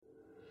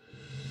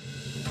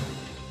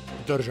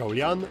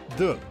Državljan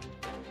D.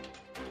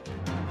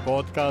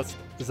 Podcast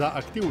za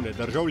aktivne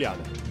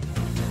državljane.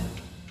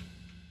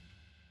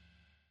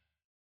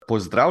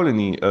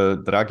 Pozdravljeni,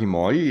 dragi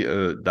moji.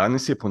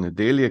 Danes je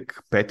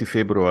ponedeljek, 5.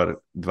 februar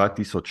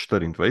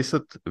 2024.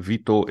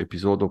 Vi to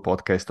epizodo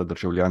podcasta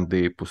Državljan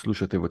D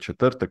poslušate v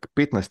četrtek,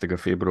 15.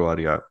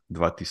 februarja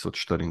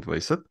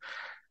 2024.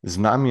 Z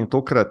nami je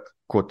tokrat,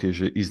 kot je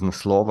že iz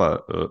naslova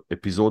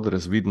epizode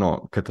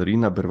razvidno,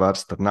 Katarina Bervar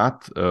Sternad,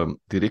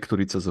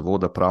 direktorica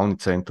Zavoda Pravni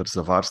center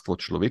za varstvo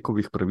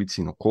človekovih pravic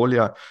in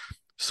okolja,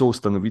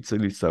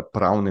 soustanoviteljica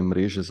Pravne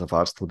mreže za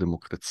varstvo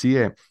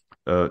demokracije,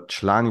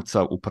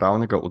 članica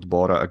upravnega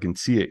odbora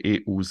Agencije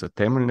EU za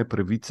temeljne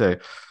pravice,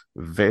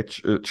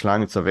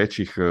 članica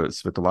večjih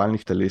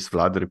svetovalnih teles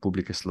Vlade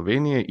Republike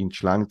Slovenije in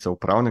članica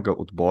upravnega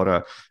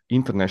odbora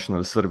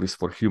International Service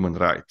for Human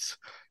Rights.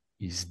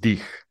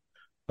 Izdih.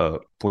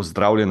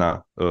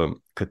 Pozdravljena,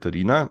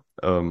 Katarina.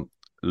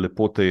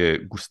 Lepo te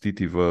je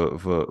gostiti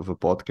v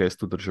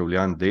podcastu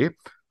Državljan D.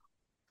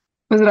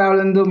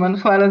 Pozdravljen, Domen,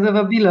 hvala za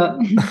vabilo.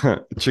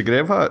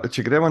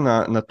 Če greva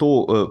na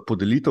to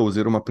podelitev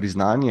oziroma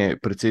priznanje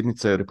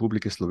predsednice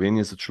Republike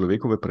Slovenije za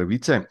človekove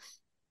pravice,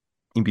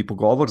 in bi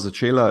pogovor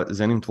začela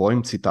z enim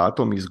tvojim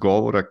citatom iz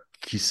govora,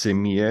 ki se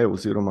mi je,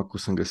 oziroma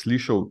ko sem ga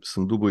slišal,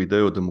 sem dobil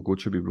idejo, da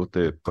mogoče bi bilo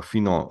te pa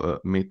fino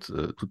imeti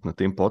tudi na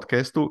tem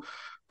podcastu,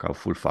 kao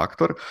full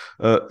faktor.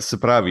 Se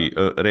pravi,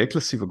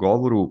 rekla si v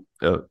govoru,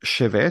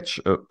 še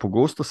več,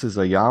 pogosto se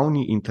za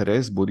javni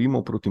interes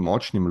borimo proti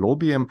močnim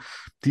lobijem,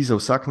 ti za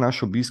vsak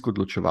naš obisk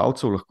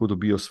odločevalcev lahko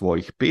dobijo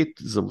svojih 5,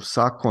 za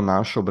vsako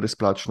našo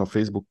brezplačno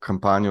Facebook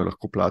kampanjo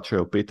lahko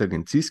plačajo 5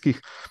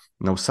 agencijskih,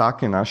 na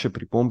vsake naše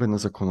pripombe na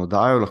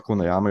zakonodajo lahko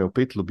najamejo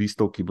 5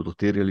 lobistov, ki bodo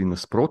terjali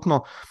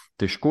nasprotno.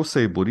 Težko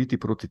se je boriti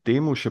proti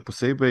temu, še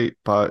posebej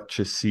pa,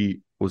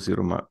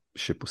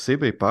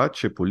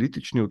 če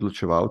politični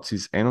odločevalci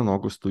z eno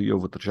nogo stojijo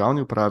v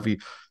državni upravi,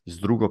 z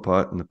drugo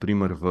pa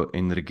naprimer v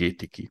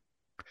energetiki.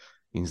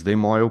 In zdaj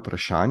moje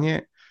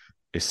vprašanje,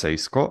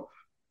 esejsko,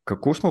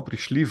 kako smo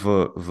prišli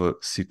v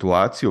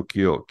situacijo,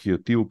 ki jo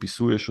ti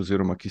opisuješ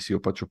oziroma ki si jo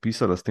pač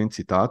opisala s tem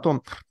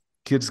citatom,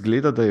 kjer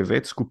zgleda, da je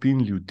več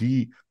skupin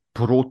ljudi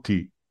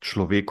proti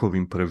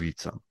človekovim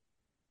pravicam?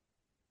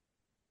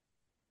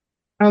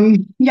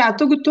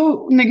 To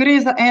gotovo ne gre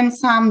za en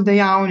sam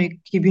dejavnik,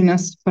 ki bi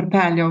nas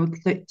pripeljal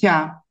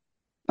tja.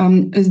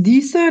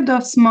 Zdi se, da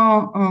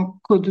smo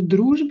kot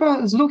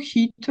družba zelo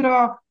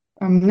hitro,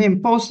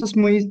 po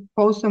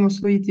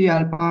osamosvojitvi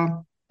ali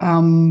pa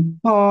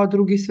po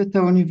drugi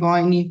svetovni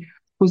vojni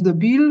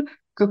pozabili,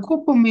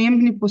 kako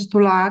pomembni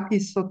postulati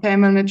so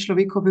temeljne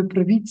človekove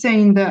pravice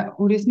in da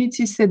v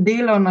resnici se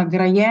delo na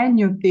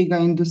grajenju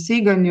tega in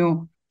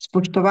doseganju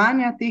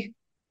spoštovanja teh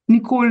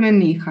nikoli ne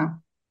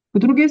neha. Po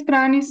drugi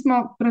strani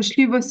smo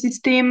prišli v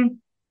sistem,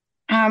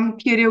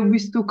 kjer je v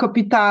bistvu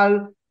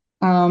kapital,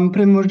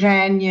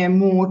 premoženje,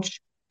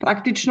 moč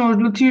praktično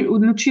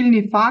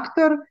odločilni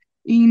faktor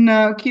in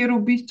kjer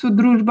v bistvu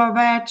družba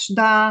več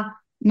da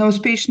na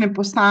uspešne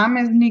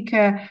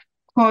posameznike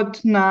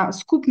kot na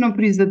skupno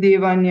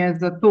prizadevanje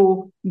za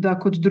to, da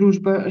kot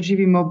družba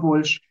živimo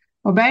boljše.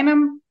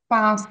 Obenem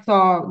pa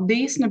so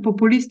desne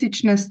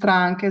populistične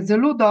stranke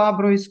zelo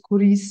dobro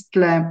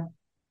izkoristile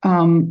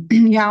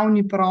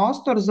javni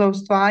prostor za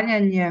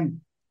ustvarjanje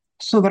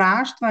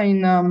sovraštva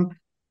in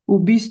v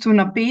bistvu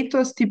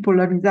napetosti,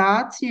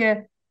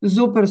 polarizacije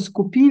zoper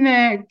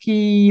skupine, ki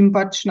jim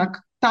pač na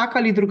tak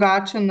ali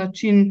drugačen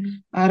način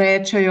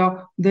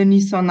rečejo, da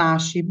niso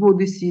naši,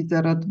 bodisi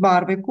zaradi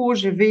barve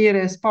kože,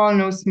 vere,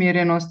 spolne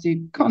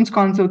usmerjenosti, konec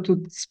koncev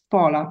tudi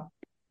spola.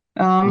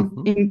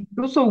 In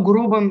to so v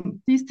grobem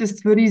tiste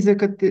stvari,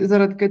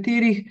 zaradi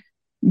katerih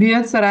bi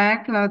jaz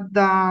rekla,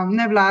 da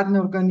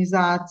nevladne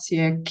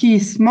organizacije, ki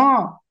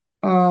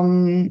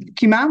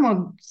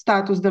imamo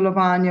status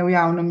delovanja v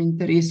javnem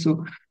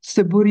interesu,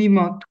 se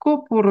borimo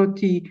tako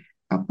proti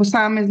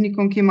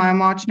posameznikom, ki imajo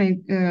močne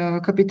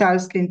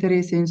kapitalske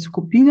interese in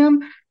skupinam,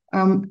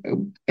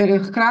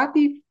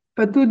 hkrati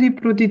pa tudi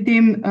proti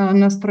tem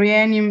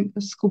nastrojenim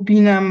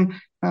skupinam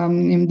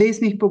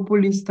desnih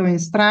populistov in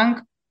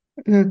strank,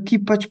 ki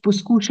pač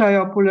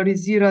poskušajo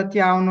polarizirati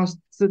javnost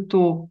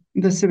zato,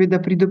 da seveda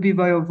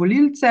pridobivajo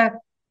volilce,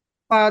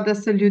 pa da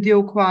se ljudje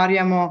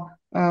ukvarjamo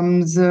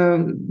z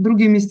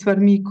drugimi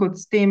stvarmi, kot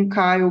s tem,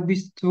 kaj v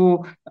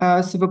bistvu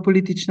se v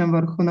političnem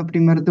vrhu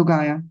naprimer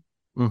dogaja.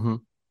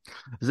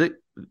 Zdaj,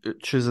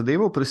 če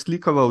zadevo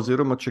preslikava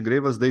oziroma če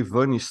greva zdaj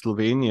ven iz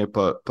Slovenije,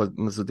 pa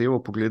na zadevo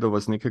pogledava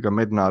z nekega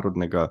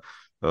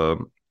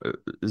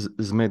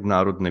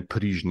mednarodne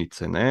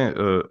prižnice.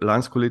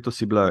 Lansko leto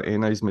si bila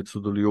ena izmed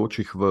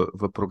sodelujočih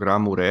v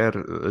programu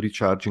RARE,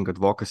 Recharging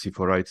Advocacy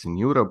for Rights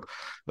in Europe,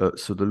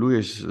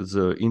 sodeluješ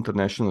z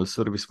International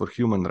Service for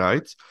Human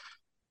Rights.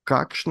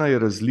 Kakšna je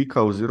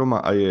razlika oziroma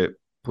a je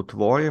po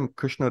tvojem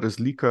kakšna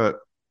razlika,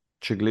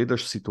 če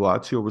gledaš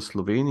situacijo v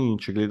Sloveniji in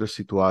če gledaš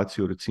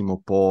situacijo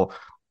recimo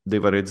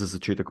dajva reči za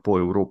začetek po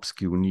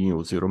Evropski uniji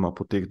oziroma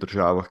po teh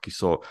državah, ki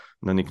so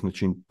na nek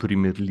način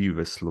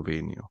primerljive s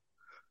Slovenijo?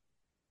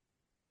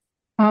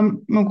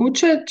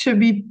 Mogoče, če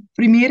bi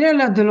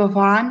primerjala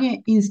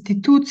delovanje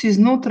institucij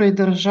znotraj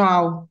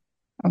držav,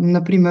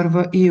 naprimer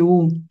v EU,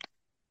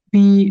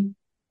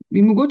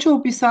 bi mogoče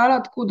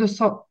opisala tako, da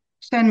so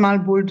vse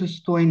malo bolj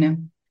dostojne.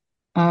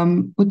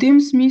 V tem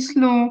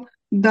smislu,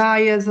 da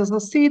je za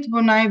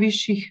zasedbo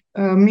najvišjih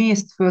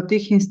mest v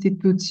teh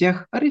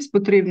institucijah res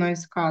potrebno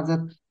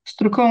izkazati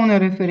strokovne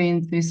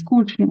reference,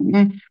 izkušnje.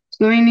 V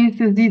Sloveniji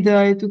se zdi,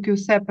 da je tukaj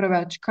vse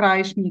preveč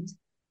krajšnic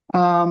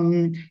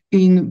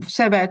in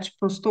vse več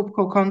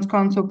postopkov konec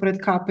koncev pred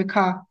KPK,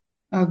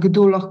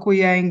 kdo lahko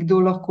je in kdo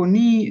lahko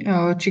ni,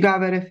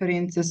 čigave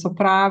reference so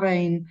prave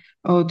in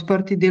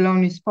odprti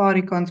delovni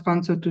spori konec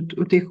koncev tudi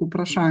v teh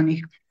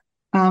vprašanjih.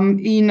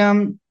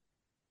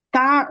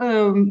 Ta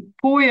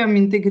pojem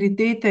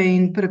integritete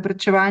in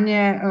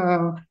preprečevanje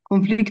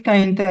konflikta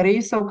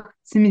interesov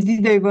se mi zdi,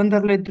 da je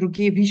vendarle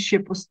drugje višje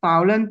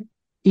postavljen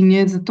in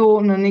je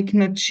zato na nek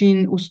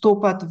način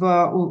vstopati v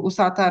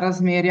vsa ta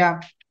razmerja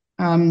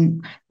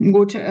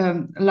mogoče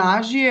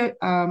lažje,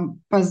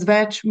 pa z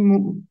več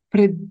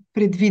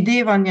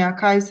predvidevanja,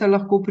 kaj se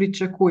lahko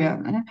pričakuje.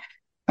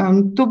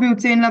 To bi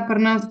ocenila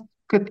pri nas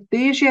kot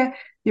težje,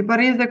 je pa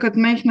res, da kot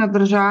majhna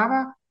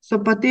država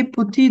so pa te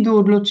poti do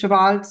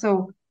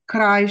odločevalcev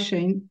krajše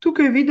in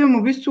tukaj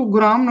vidimo v bistvu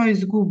ogromno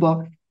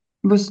izgubo.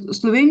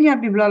 Slovenija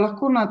bi bila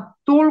lahko na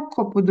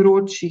toliko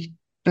področjih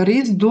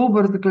res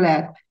dober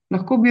zgled,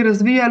 lahko bi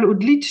razvijali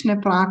odlične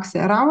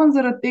prakse, ravno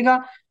zaradi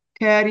tega,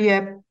 ker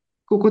je,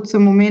 kot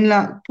sem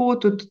omenila,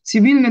 pot od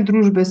civilne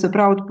družbe, se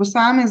pravi od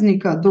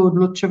posameznika do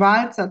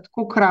odločevalca,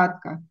 tako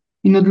kratka.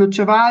 In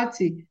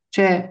odločevalci,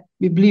 če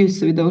bi bili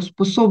seveda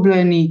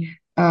usposobljeni,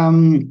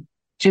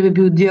 če bi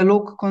bil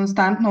dialog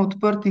konstantno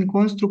odprt in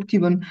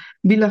konstruktiven,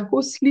 bi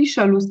lahko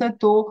slišali vse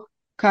to,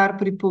 kar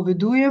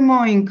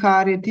pripovedujemo in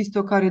kar je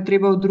tisto, kar je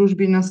treba v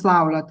družbi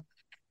naslavljati.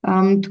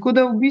 Tako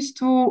da v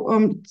bistvu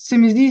se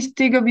mi zdi, iz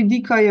tega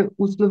vidika je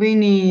v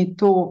Sloveniji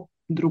to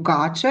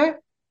drugače,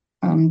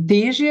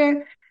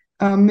 težje,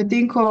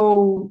 medtem ko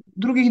v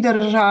drugih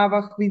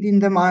državah vidim,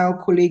 da imajo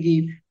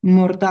kolegi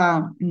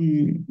morda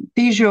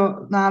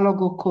težjo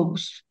nalogo, ko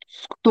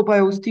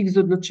stopajo v stik z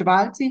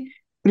odločevalci,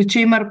 pri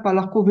čemer pa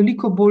lahko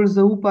veliko bolj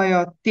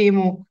zaupajo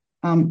temu,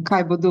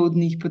 kaj bodo od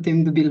njih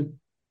potem dobili.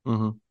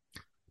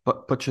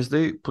 Pa če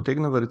zdaj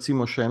potegnemo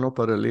recimo še eno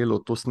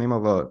paralelo, to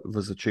snemava v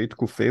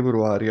začetku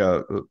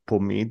februarja po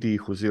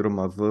medijih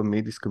oziroma v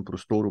medijskem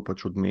prostoru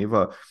pač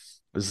odmeva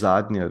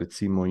zadnja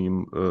recimo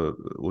jim,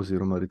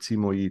 oziroma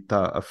recimo ji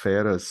ta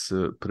afera s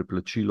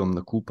preplačilom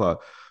nakupa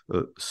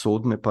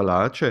sodne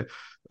palače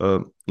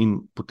in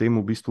potem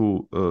v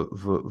bistvu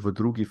v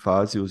drugi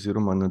fazi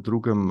oziroma na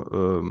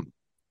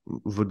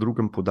v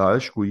drugem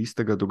podaljšku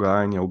istega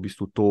dogajanja v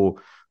bistvu to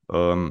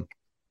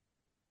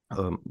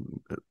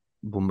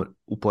bom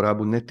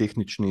uporabil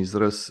netehnični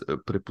izraz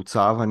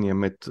prepucavanje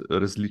med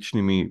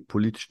različnimi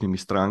političnimi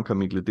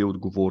strankami glede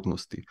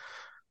odgovornosti.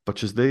 Pa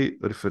če zdaj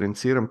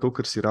referenciram to,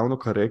 kar si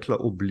ravnokar rekla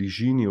o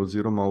bližini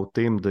oziroma o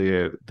tem, da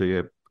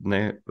je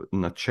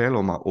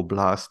načeloma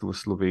oblast v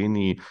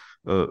Sloveniji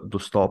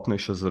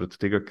dostopnejša zaradi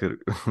tega, ker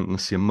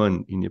nas je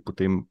manj in je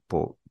potem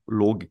po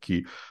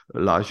logiki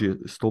lažje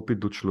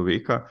stopiti do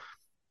človeka,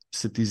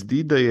 se ti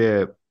zdi, da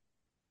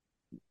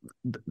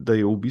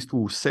je v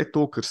bistvu vse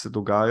to, kar se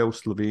dogaja v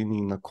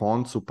Sloveniji na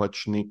koncu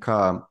pač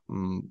neka,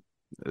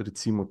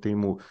 recimo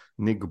temu,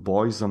 nek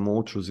boj za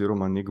moč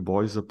oziroma nek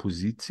boj za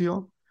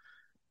pozicijo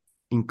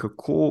in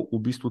kako v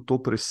bistvu to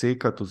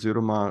presekati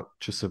oziroma,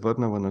 če se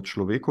vrnemo na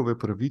človekove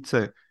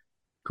pravice,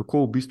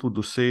 kako v bistvu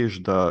dosež,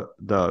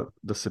 da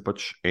se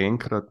pač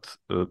enkrat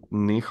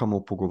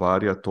nehamo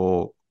pogovarjati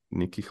o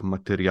nekih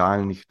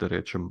materialnih, da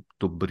rečem,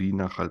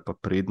 dobrinah ali pa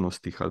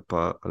prednostih ali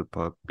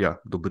pa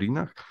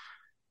dobrinah,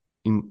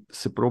 in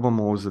se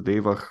probamo o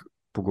zadevah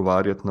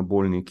pogovarjati na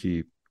bolj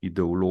neki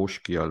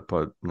ideološki ali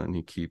pa na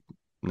neki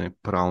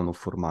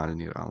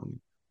pravno-formalni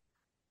ravni.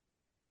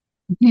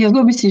 Jaz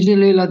bi si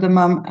želela, da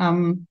imam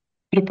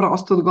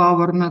preprost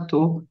odgovor na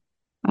to.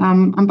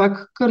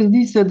 Ampak kar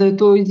zdi se, da je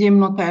to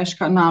izjemno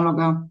težka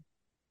naloga.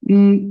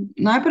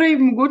 Najprej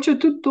mogoče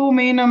tudi to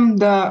omenim,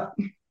 da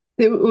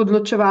te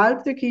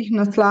odločevalce, ki jih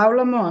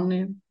naslavljamo,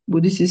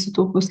 bodisi so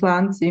to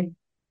poslanci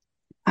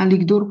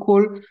ali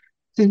kdorkoli,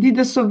 se zdi,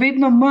 da so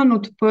vedno manj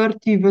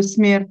odprti v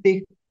smer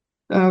teh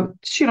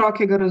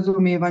širokega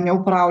razumevanja,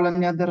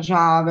 upravljanja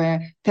države,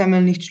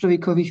 temeljnih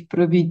človekovih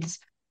pravic,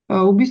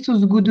 v bistvu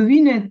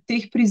zgodovine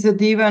teh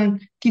prizadevanj,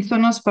 ki so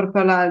nas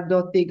pripeljali do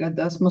tega,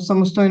 da smo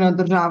samostojna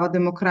država,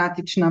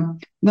 demokratična,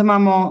 da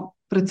imamo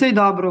precej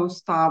dobro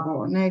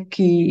ustavo,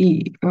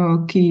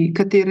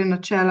 katere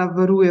načela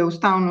varuje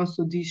ustavno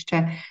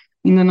sodišče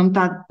in da nam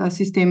ta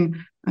sistem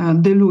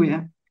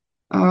deluje.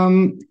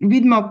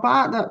 Vidimo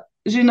pa, da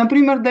že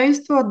naprimer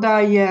dejstvo, da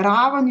je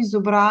raven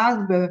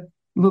izobrazbe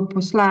v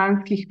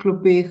poslanskih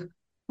klopeh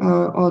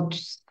od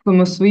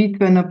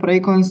osamosvojitve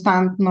naprej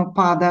konstantno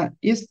pada.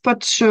 Jaz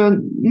pač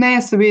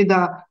ne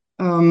seveda,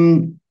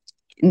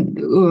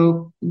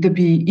 da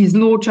bi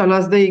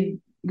izločala zdaj,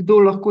 kdo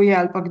lahko je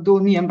ali pa kdo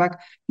ni,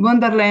 ampak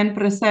vendarle en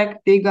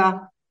presek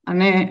tega, a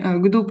ne,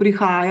 kdo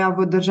prihaja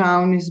v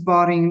državni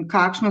zbor in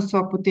kakšna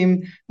so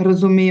potem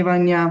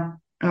razumevanja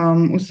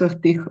vseh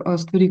teh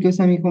stvari, ki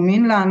sem jih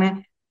omenila, ne,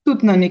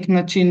 tudi na nek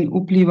način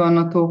vpliva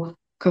na to,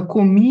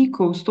 kako mi,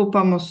 ko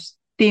vstopamo s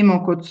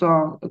temo, kot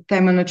so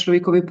temeljne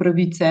človekove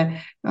pravice,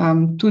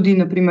 tudi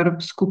naprimer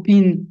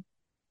skupin,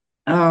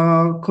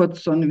 kot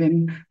so, ne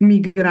vem,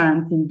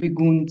 migranti,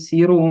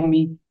 begunci,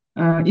 Romi,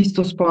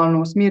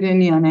 istospolno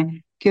usmerjeni, a ne,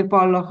 kjer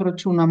pa lahko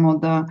računamo,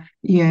 da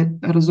je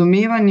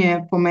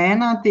razumevanje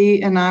pomena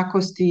te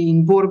enakosti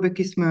in borbe,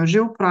 ki smo jo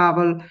že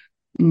opravili,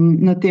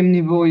 na tem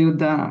nivoju,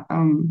 da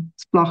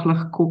sploh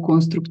lahko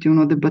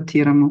konstruktivno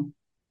debatiramo.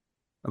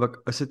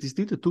 Ampak a se ti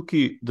zdi,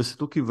 da se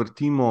tukaj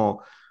vrtimo,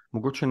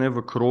 mogoče ne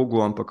v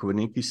krogu, ampak v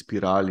neki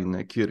spirali,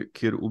 ne,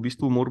 kjer v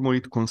bistvu moramo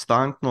iti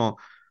konstantno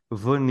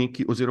v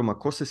neki, oziroma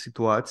ko se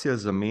situacija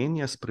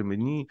zamenja,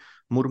 spremeni,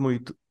 moramo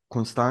iti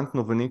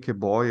konstantno v neke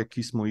boje,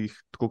 ki smo jih,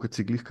 tako kot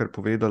si glihkar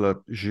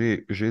povedala,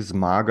 že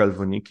zmagali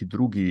v neki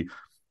drugi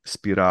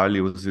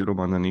spirali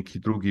oziroma na neki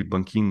drugi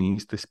bankini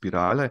iste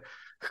spirale.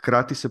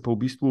 Hkrati se pa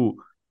v bistvu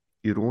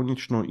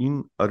ironično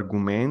in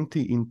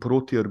argumenti in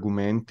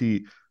protiargumenti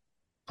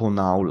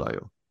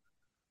ponavljajo.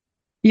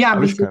 Ja,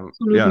 bi se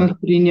absolutno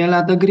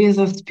strinjala, da gre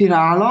za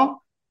spiralo,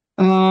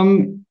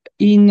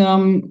 in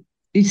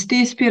iz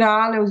te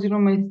spirale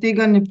oziroma iz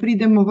tega ne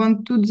pridemo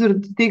ven tudi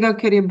zaradi tega,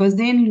 ker je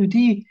bazen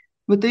ljudi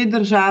v tej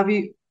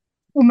državi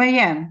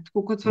omejen.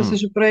 Tako kot sva se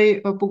že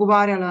prej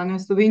pogovarjala, ne,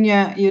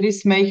 Slovenija je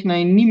res majhna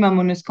in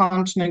nimamo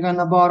neskončnega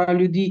nabora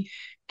ljudi,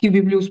 ki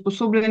bi bili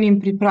usposobljeni in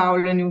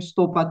pripravljeni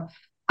vstopati.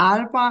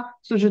 Ali pa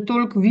so že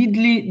toliko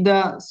videli,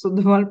 da so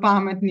dovolj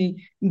pametni,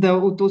 da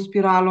v to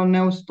spiralo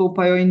ne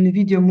vstopajo in ne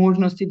vidijo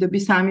možnosti, da bi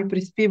sami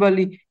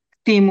prispevali k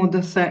temu,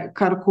 da se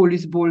karkoli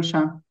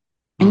izboljša.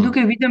 In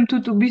tukaj vidim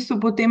tudi v bistvu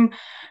potem,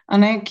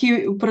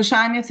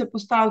 vprašanje se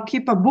postavi,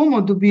 kje pa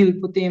bomo dobili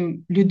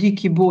potem ljudi,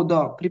 ki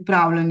bodo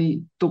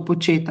pripravljeni to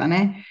početi,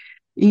 ne?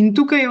 In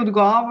tukaj je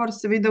odgovor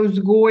seveda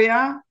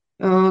vzgoja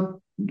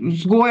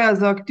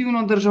za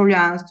aktivno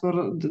državljanstvo,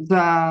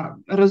 za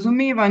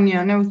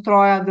razumevanje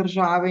ustroja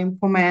države in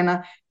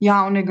pomena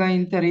javnega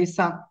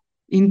interesa.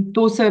 In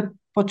to se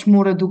pač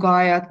mora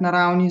dogajati na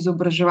ravni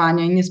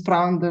izobraževanja in jaz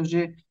pravim, da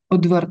že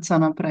od vrtca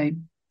naprej.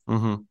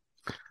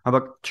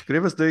 Ampak, če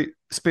greva zdaj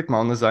spet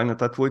malo nazaj na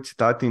ta tvoj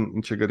citat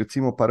in če ga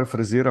recimo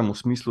parafraziram v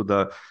smislu,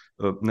 da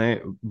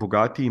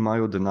bogati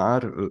imajo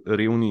denar,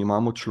 revni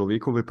imamo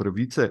človekove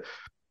pravice,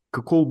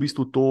 kako v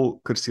bistvu to,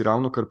 kar si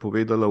ravnokar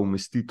povedala,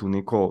 umestiti v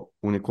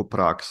neko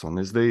prakso?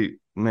 Zdaj,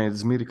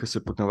 zmeri, ko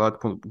se ponavadi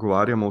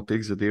pogovarjamo o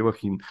teh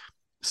zadevah in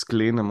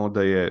sklenemo,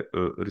 da je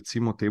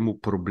recimo temu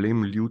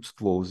problem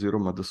ljudstvo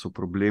oziroma da so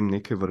problem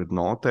neke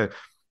vrednote,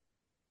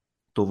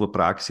 to v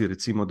praksi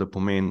recimo, da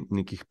pomeni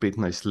nekih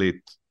 15 let,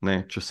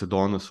 če se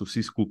danes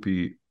vsi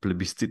skupaj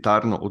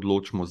plebiscitarno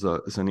odločimo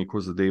za neko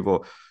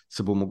zadevo,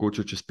 se bo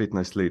mogoče čez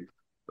 15 let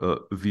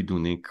videl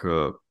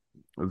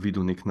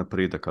nek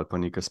napredek ali pa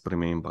neka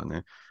sprememba.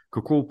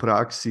 Kako v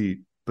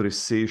praksi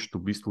presežiti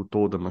v bistvu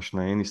to, da imaš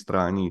na eni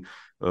strani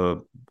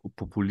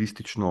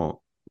populistično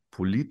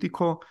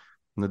politiko,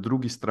 na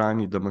drugi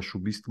strani, da imaš v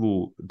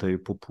bistvu, da je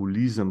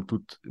populizem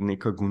tudi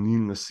neka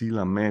gonilna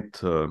sila med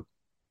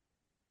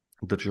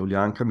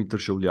državljankami,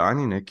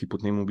 državljani, ki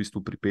potem v bistvu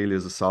pripelje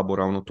za sabo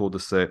ravno to, da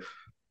se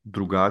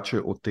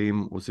drugače o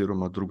tem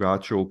oziroma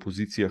drugače o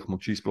pozicijah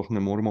moči sploh ne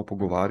moremo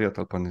pogovarjati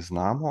ali pa ne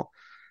znamo,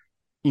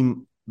 in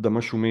da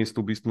imaš vmes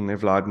v bistvu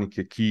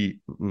nevladnike,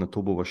 ki, na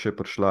to bova še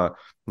prišla,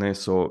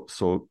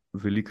 so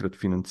velikrat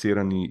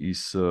financirani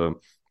iz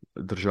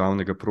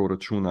državnega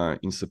proračuna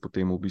in se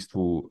potem v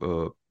bistvu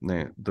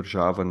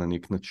država na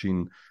nek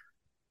način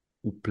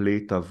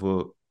vpleta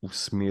v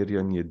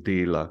usmerjanje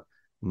dela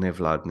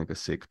nevladnega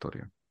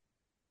sektorja.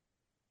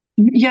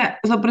 Ja,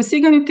 za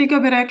preseganje tega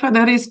bi rekla, da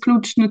je res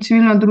ključno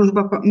civilna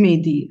družba pa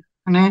mediji.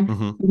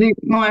 Zdaj,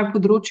 moje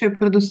področje je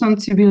predvsem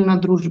civilna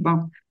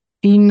družba.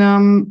 In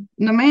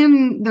namen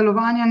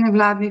delovanja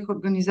nevladnih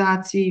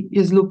organizacij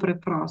je zelo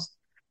preprost.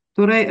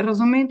 Torej,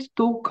 razumeti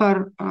to,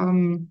 kar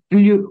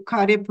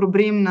je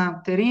problem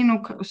na terenu,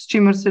 s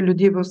čimer se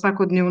ljudje v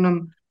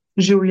vsakodnevnem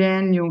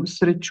življenju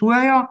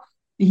srečujejo,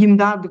 jim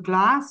dati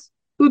glas,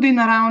 tudi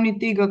na ravni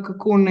tega,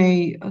 kako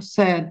naj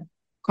se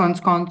konec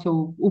koncev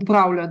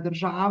upravlja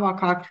država,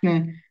 kakšne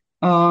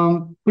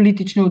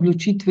politične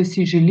odločitve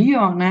si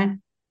želijo,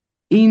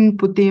 in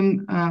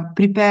potem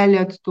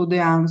pripeljati to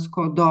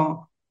dejansko do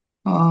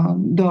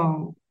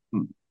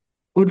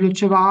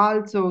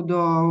odločevalcev,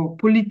 do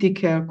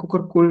politike,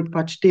 kakorkoli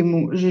pač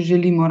temu že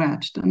želimo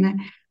reči.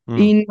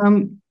 In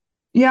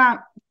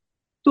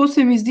to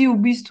se mi zdi v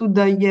bistvu,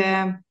 da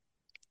je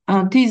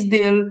tisti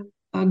del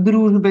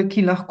družbe,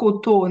 ki lahko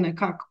to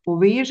nekako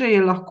poveže, je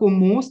lahko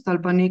most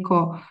ali pa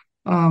neko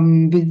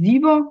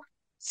vezivo,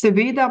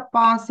 seveda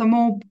pa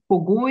samo v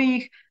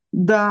pogojih,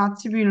 da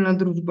civilna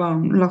družba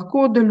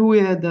lahko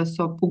deluje, da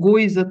so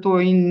pogoji za to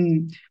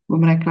in,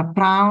 bom rekla,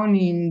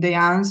 pravni in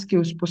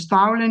dejanski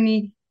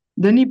vzpostavljeni,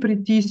 da ni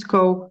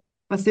pritiskov,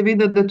 pa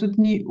seveda, da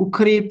tudi ni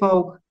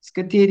ukrepov, s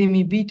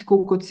katerimi bi,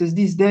 tako kot se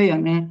zdi zdaj,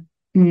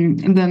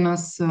 da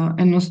nas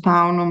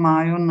enostavno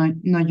imajo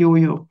na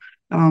joju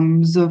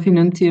z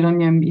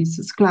financiranjem iz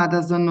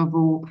sklada za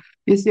novo.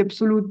 Jaz si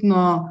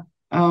absolutno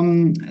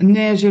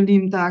ne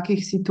želim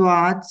takih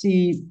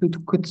situacij, tudi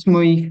kot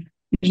smo jih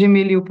že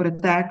imeli v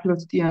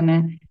preteklosti,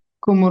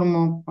 ko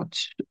moramo pač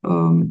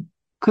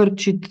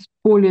krčiti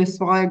polje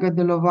svojega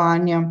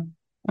delovanja,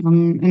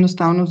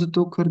 enostavno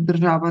zato, ker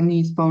država ni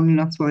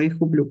izpolnila svojih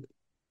obljub.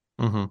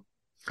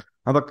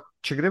 Ampak,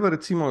 če greva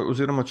recimo,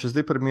 oziroma če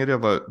zdaj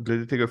primerjava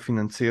glede tega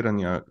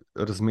financiranja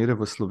razmere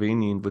v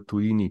Sloveniji in v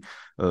tujini,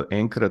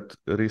 enkrat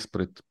res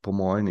pred, po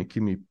moje,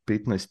 nekimi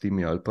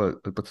 15 ali pa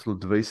celo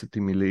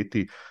 20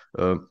 leti,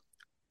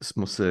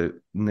 smo se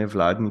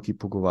nevladniki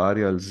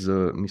pogovarjali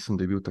mislim,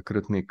 da je bil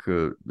takrat nek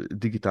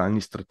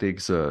digitalni strateg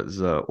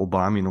za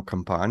Obamino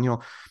kampanjo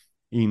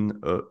in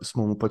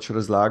smo mu pač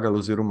razlagali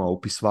oziroma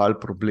opisovali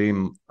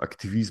problem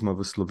aktivizma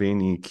v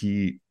Sloveniji,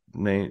 ki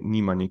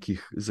nima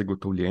nekih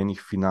zagotovljenih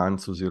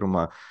financ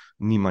oziroma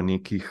nima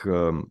nekih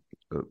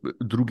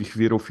drugih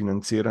virov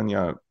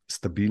financiranja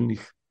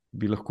stabilnih,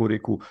 bi lahko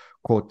rekel,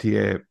 kot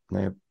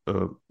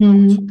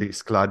so te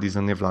skladi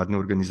za nevladne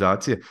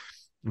organizacije.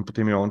 In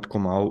potem je on tako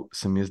malo,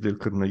 se mi je zdel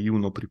kar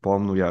naivno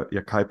pripomnil,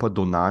 ja kaj pa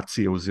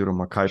donacije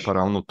oziroma kaj pa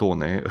ravno to,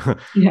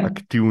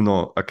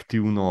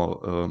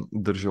 aktivno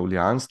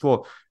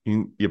državljanstvo.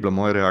 In je bila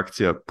moja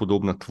reakcija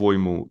podobna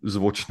tvojemu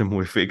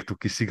zvočnemu efektu,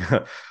 ki si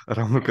ga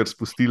ravno kar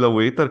spustila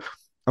v eter.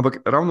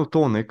 Ampak ravno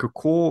to,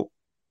 kako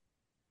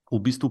v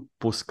bistvu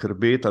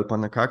poskrbeti ali pa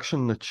na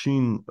kakšen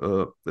način,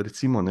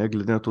 recimo,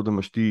 glede na to, da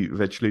imaš ti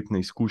večletne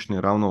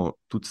izkušnje ravno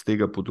tudi z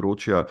tega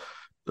področja,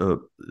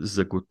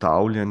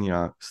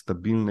 zagotavljanja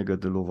stabilnega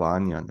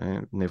delovanja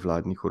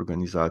nevladnih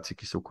organizacij,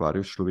 ki se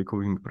ukvarjajo s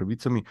človekovimi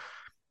pravicami,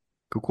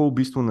 kako v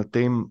bistvu na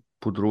tem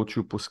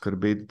področju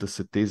poskrbeti, da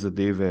se te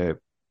zadeve,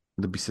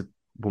 da bi se,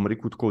 bom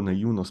rekel tako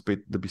naivno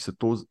spet, da bi se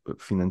to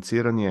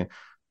financiranje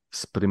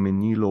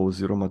spremenilo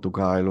oziroma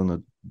dogajalo na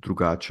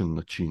drugačen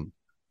način?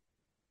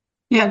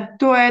 Ja,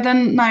 to je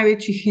eden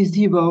največjih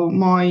izzivov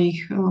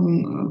mojih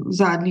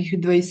zadnjih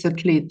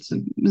 20 let.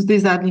 Zdaj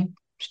zadnjih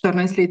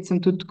 14 let sem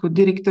tudi kot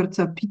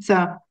direktorica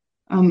PIC-a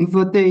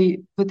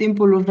v tem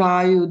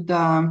položaju,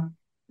 da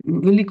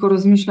veliko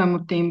razmišljam o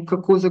tem,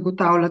 kako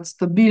zagotavljati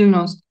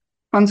stabilnost,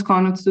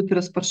 konec tudi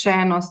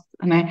razpršenost.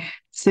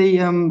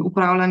 Saj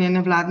upravljanje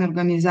nevladne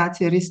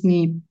organizacije res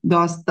ni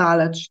dosti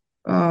daleč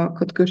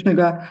kot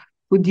kakšnega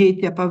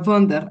podjetja, pa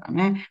vendar.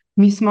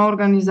 Mi smo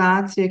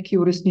organizacije, ki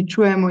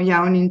uresničujemo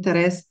javni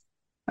interes.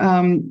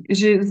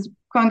 Že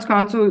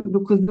koncev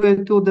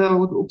dokazuje to, da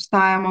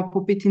obstajamo po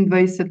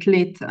 25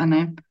 let,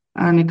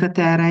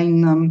 nekatere,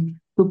 in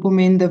to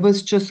pomeni, da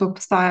ves čas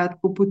obstaja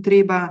tako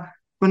potreba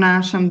po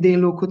našem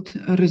delu kot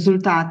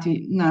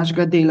rezultati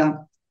našega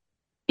dela.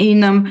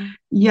 In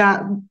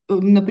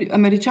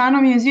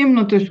Američanom je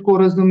izjemno težko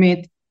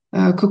razumeti,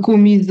 kako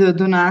mi z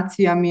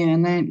donacijami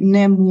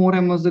ne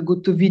moremo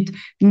zagotoviti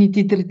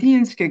niti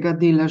tretjinskega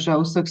deleža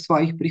vseh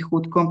svojih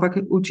prihodkov, ampak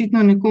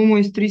očitno nekomu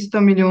iz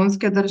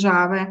 300-milijonske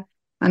države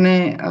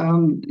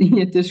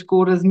je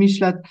težko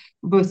razmišljati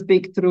v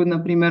spektru,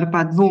 naprimer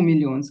pa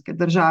 2-milijonske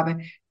države,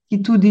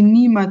 ki tudi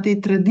nima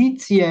te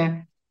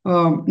tradicije,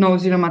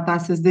 oziroma ta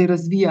se zdaj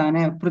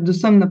razvija,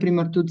 predvsem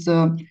naprimer tudi z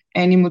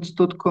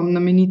 1%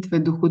 namenitve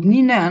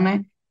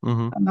dohodnine.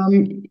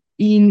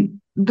 In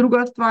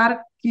druga stvar,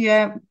 ki je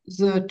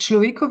z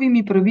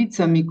človekovimi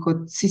pravicami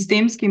kot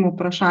sistemskim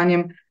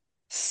vprašanjem,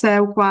 se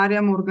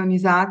ukvarjamo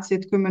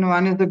organizacije, tako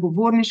imenovane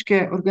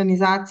zagovorniške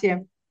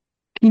organizacije,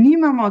 ki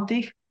nimamo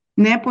teh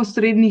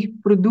neposrednih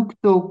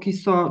produktov, ki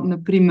so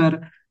naprimer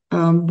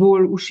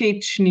bolj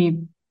všečni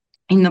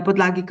in na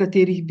podlagi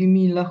katerih bi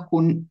mi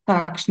lahko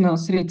takšno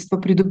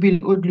sredstvo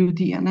pridobili od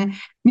ljudi.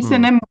 Mi se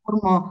ne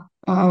moramo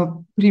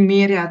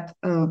primerjati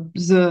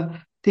z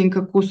tem,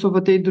 kako so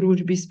v tej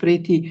družbi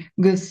sprejeti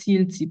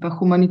gasilci, pa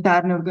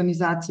humanitarne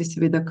organizacije,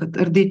 seveda kot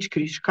Rdeči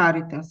križ,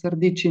 Karitas,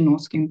 Rdeči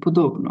noski in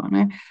podobno.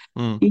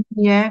 In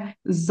je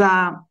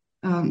za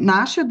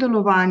naše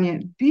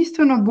delovanje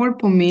bistveno bolj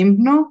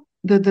pomembno,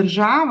 da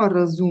država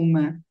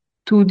razume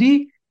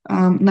tudi,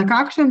 na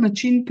kakšen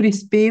način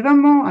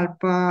prispevamo ali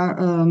pa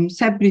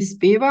se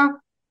prispeva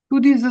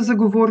tudi z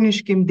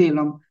zagovorniškim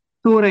delom.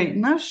 Torej,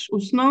 naš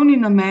osnovni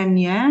namen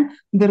je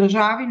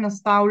državi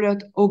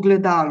nastavljati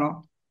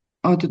ogledalo.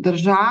 Od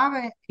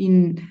države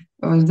in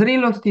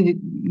zrelosti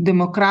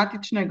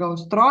demokratičnega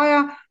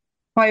ustroja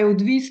pa je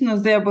odvisno,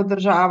 zdaj bo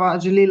država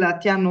želela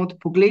tja not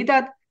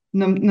pogledati,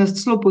 nas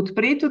celo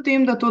podpreti v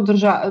tem, da to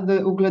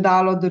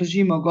ogledalo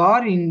držimo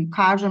gor in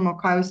kažemo,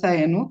 kaj vse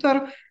je noter,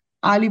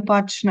 ali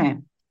pač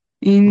ne.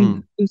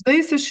 In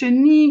zdaj se še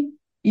ni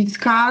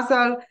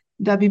izkazalo,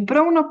 da bi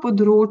prav na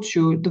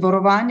področju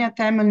varovanja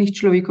temeljnih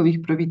človekovih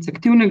pravic,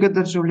 aktivnega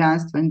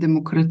državljanstva in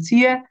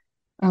demokracije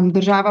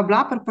država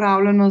bila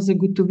pripravljena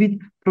zagotoviti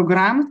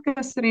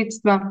programska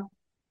sredstva,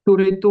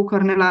 torej to,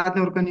 kar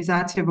nevladne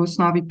organizacije v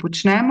osnovi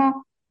počnemo,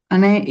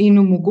 in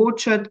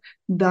omogočiti,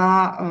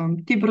 da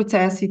ti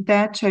procesi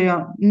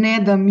tečejo, ne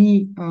da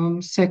mi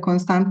se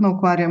konstantno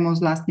ukvarjamo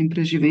z lastnim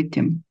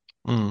preživetjem.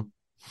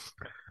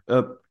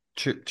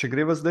 Če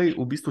greva zdaj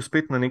v bistvu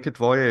spet na neke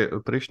tvoje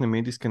prejšnje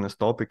medijske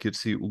nastope, kjer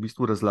si v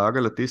bistvu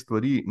razlagala te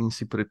stvari in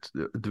si pred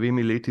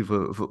 2 leti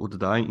v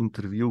oddaji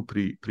intervju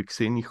pri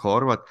Kseniji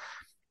Horvat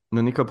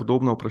na neka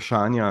podobna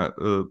vprašanja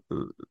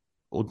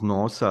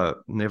odnosa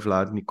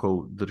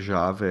nevladnikov,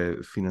 države,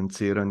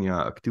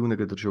 financiranja,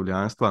 aktivnega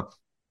državljanstva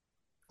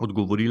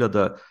odgovorila,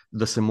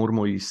 da se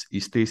moramo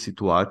iz te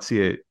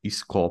situacije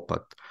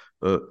izkopati.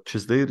 Če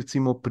zdaj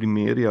recimo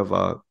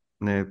primerjava,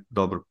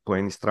 dobro, po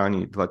eni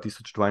strani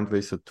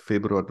 2022,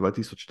 februar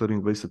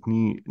 2024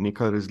 ni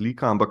neka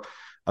razlika, ampak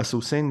a se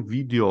vseeno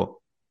vidijo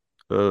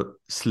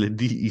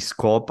sledi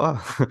izkopa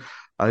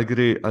ali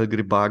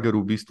gre bager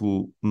v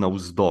bistvu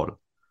navzdol?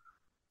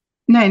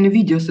 Ne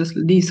vidijo se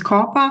sledi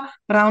izkopa,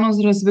 ravno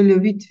z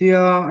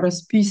razveljavitvijo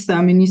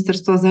razpisa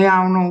Ministrstva za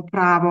javno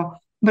upravo,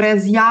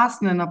 brez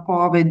jasne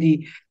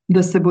napovedi,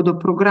 da se bodo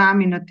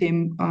programi na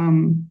tem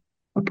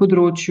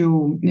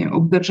področju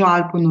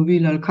obdržali,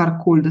 ponovili ali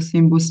karkoli, da se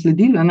jim bo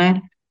sledilo.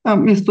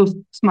 Jaz to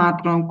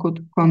smatram kot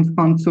konec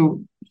koncev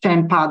še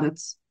en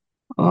padec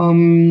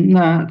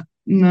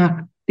na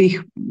teh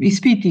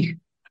izpitih,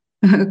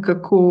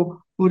 kako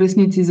v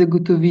resnici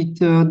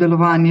zagotoviti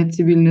delovanje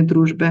civilne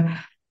družbe.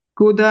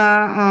 Tako da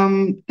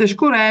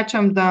težko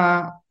rečem,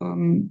 da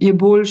je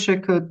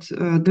boljše kot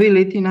 2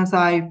 leti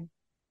nazaj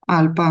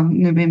ali pa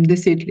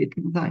 10 let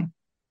nazaj.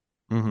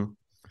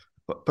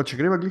 Pa če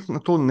greva glih na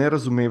to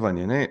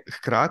nerazumevanje,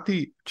 hkrati,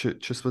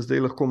 če sva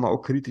zdaj lahko malo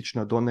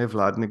kritična do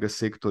nevladnega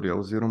sektorja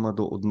oziroma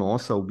do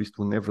odnosa v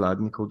bistvu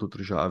nevladnikov do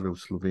države v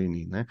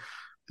Sloveniji,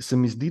 se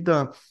mi zdi,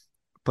 da,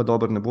 pa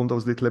dobro, ne bom dal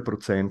zdaj tle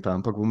procenta,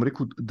 ampak bom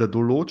rekel, da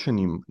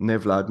določenim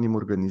nevladnim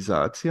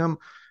organizacijam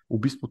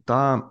v bistvu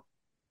ta,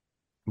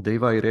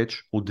 dejvaj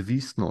reči,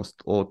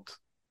 odvisnost od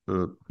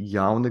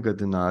javnega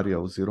denarja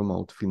oziroma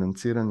od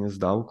financiranja z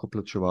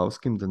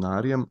davkoplačevalskim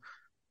denarjem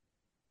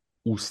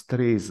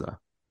ustreza.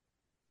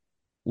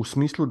 V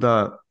smislu,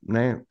 da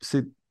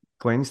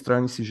po eni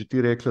strani si že ti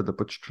rekla, da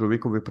pač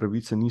človekove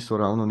pravice niso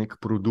ravno nek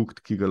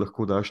produkt, ki ga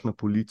lahko daš na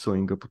polico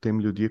in ga potem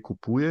ljudje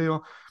kupujejo,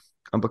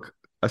 ampak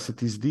a se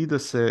ti zdi, da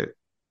se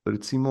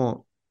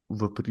recimo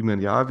v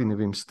primerjavi,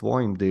 s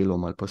tvojim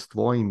delom ali pa s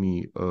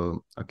tvojimi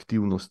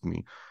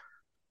aktivnostmi,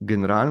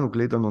 generalno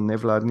gledano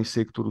nevladni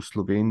sektor v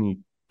Sloveniji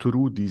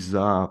trudi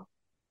za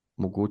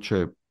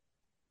mogoče,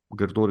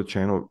 grdo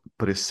rečeno,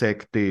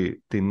 preseg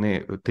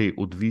te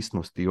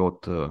odvisnosti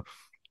od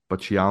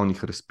pač javnih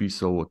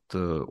razpisov,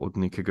 od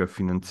nekega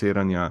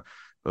financiranja,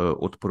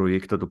 od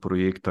projekta do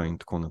projekta in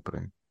tako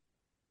naprej?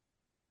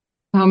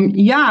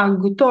 Ja,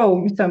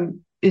 gotovo.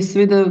 Jaz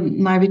seveda v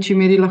največji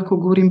meri lahko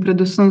govorim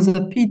predvsem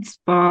za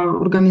PIC, pa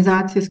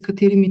organizacije, s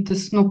katerimi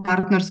tesno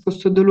partnersko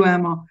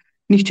sodelujemo.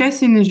 Nihče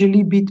si ne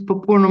želi biti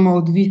popolnoma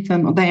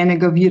odvisen od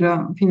enega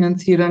vira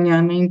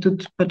financiranja in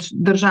tudi pač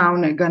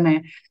državnega.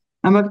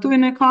 Ampak to je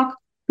nekako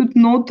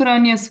tudi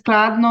notranje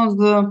skladno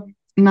z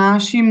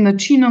našim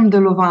načinom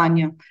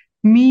delovanja.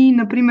 Mi,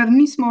 na primer,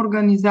 nismo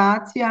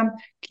organizacija,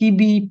 ki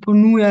bi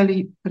ponujali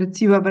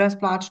recimo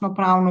brezplačno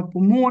pravno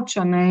pomoč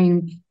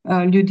in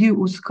ljudi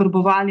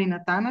oskrbovali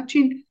na ta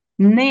način.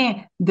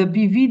 Ne, da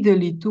bi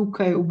videli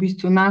tukaj v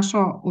bistvu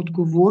našo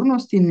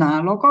odgovornost in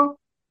nalogo,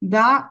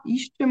 da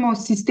iščemo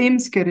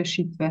sistemske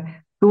rešitve.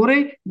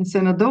 Torej, da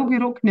se na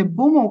dolgi rok ne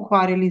bomo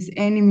ukvarjali z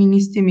enimi in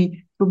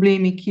istimi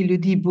problemi, ki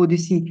ljudi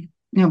bodisi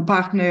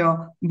pahnejo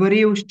v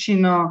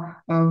revščino,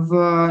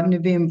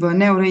 v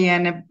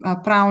neurejene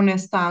pravne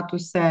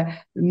statuse,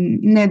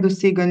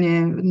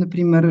 nedoseganje na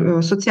primer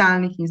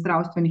socialnih in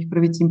zdravstvenih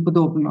pravic in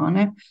podobno.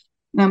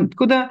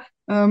 Tako da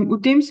v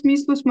tem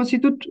smislu smo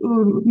si tudi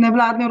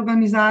nevladne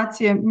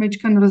organizacije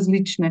majčkeno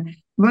različne.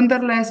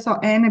 Vendarle so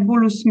ene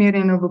bolj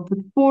usmerjene v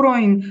podporo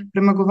in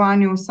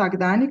premagovanju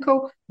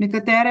vsakdanjikov,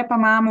 nekatere pa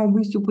imamo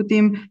v bistvu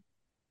potem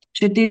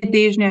še te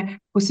težnje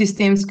po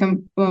sistemskem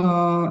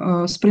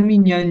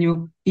spreminjanju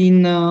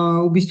in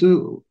v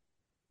bistvu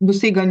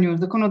doseganju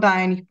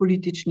zakonodajnih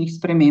političnih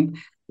sprememb.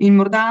 In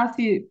morda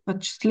si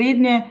pač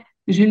slednje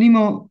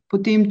želimo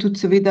potem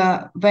tudi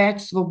seveda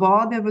več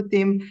svobode v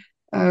tem,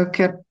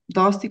 ker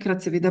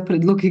dostikrat seveda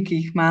predlogi, ki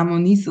jih imamo,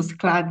 niso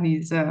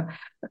skladni z,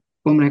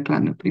 bom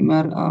rekla,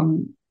 naprimer,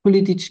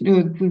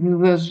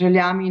 z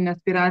željami in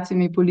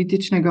aspiracijami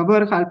političnega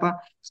vrha ali pa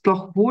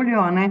sploh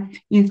voljo,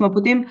 in smo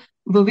potem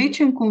v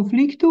večjem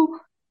konfliktu,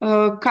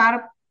 kar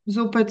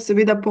zopet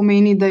seveda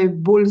pomeni, da je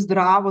bolj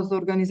zdravo za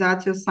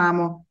organizacijo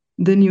samo,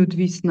 da ni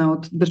odvisna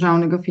od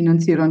državnega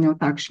financiranja v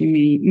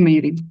takšni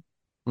meri.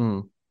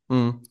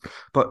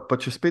 Pa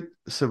če spet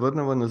se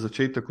vrnemo na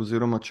začetek,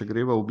 oziroma če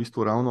greva v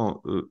bistvu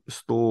ravno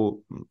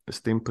s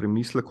tem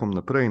premislekom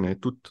naprej,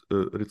 tudi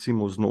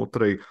recimo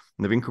znotraj,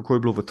 ne vem, kako je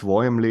bilo v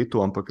tvojem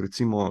letu, ampak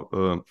recimo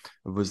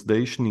v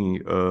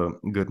zdajšnji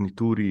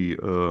garnituri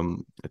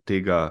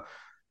tega,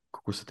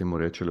 kako se temu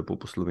reče lepo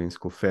po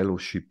slovensko,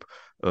 fellowship,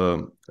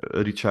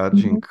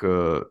 recharging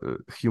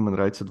human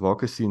rights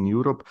advocacy in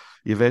Europe,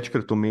 je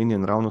večkrat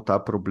omenjen ravno ta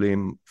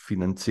problem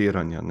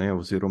financiranja,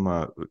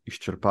 oziroma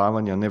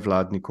izčrpavanja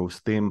nevladnikov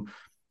s tem,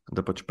 da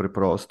pač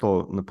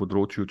preprosto na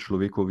področju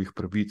človekovih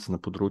pravic, na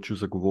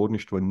področju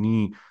zagovorništva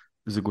ni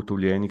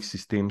zagotovljenih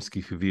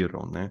sistemskih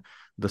virov, ne?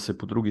 Da se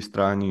po drugi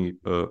strani,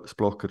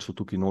 sploh ker so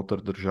tukaj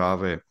noter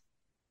države,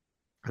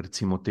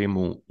 recimo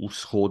temu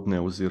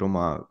vzhodne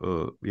oziroma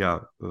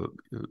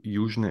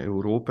južne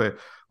Evrope,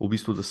 v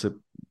bistvu, da se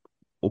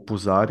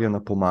opozarja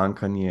na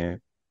pomankanje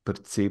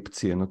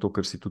percepcije, na to,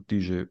 kar si tudi ti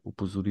že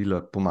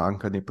opozorila,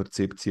 pomankanje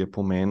percepcije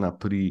pomena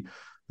pri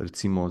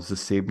recimo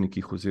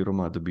zasebnikih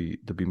oziroma da bi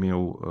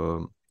imel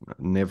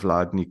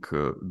nevladnik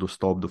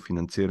dostop do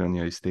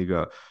financiranja iz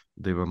tega,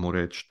 da je vamo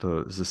reči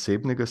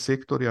zasebnega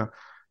sektorja.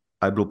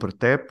 A je bilo pri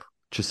tebi,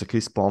 če se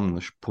kaj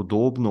spomniš,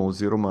 podobno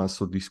oziroma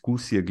so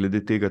diskusije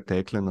glede tega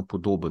tekle na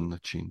podoben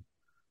način?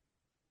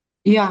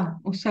 Ja,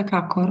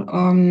 vsekakor.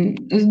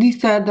 Zdi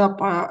se, da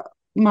pa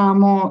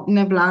imamo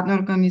nevladne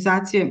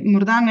organizacije,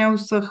 morda ne v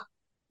vseh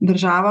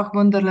državah,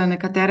 vendarle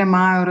nekatere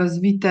imajo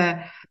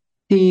razvite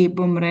te,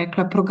 bom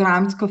rekla,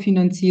 programsko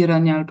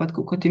financiranje ali pa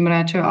tako, kot jim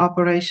rečejo,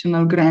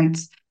 operational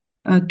grants,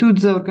 tudi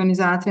za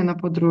organizacije na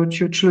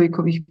področju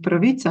človekovih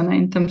pravic, ne,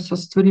 in tam so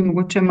stvari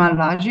mogoče malo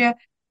lažje,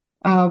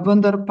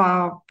 vendar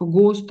pa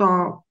pogosto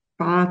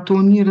pa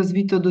to ni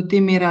razvito do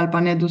te mere ali pa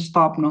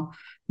nedostopno.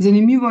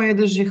 Zanimivo je,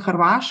 da že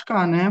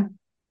Hrvaška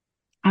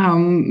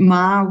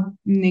ima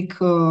nek,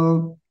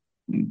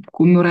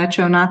 ko mu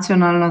rečejo,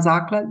 nacionalna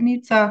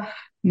zakladnica,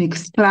 nek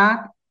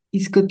sklad,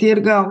 iz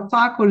katerega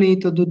vsako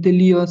leto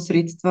dodelijo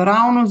sredstva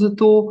ravno za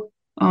to,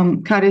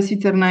 kar je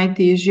sicer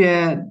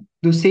najtežje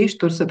doseči,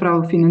 to se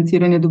pravi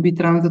financiranje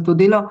dobiti ravno za to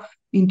delo,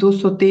 in to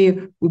so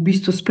te v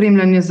bistvu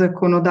spremljanje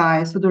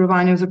zakonodaje,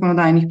 sodelovanje v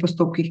zakonodajnih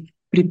postopkih,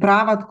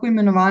 priprava tako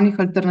imenovanih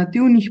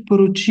alternativnih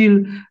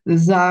poročil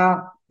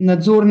za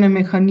nadzorne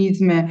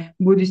mehanizme,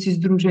 bodisi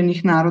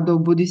Združenih narodov,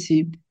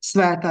 bodisi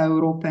Sveta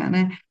Evrope,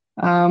 ne.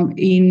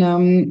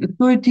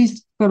 To je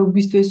tisto, kar v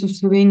bistvu jaz v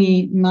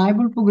Sloveniji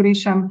najbolj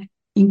pogrešam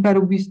in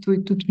kar v bistvu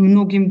je tudi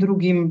mnogim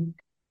drugim,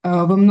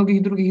 v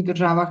mnogih drugih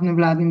državah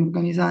nevladnim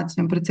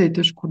organizacijam precej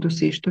težko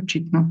doseči,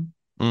 očitno.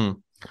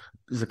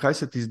 Zakaj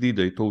se ti zdi,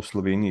 da je to v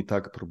Sloveniji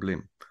tak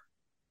problem?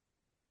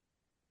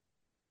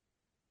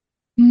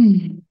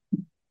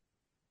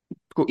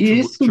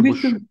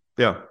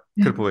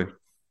 Kar povej.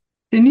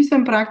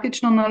 Nisem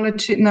praktično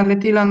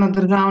naletela na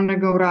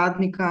državnega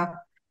uradnika,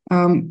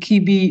 ki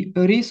bi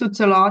res v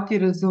celoti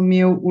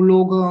razumel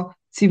vlogo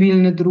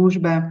civilne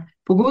družbe.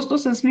 Pogosto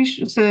se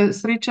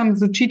srečam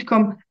z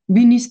očitkom,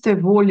 vi niste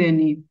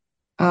voljeni.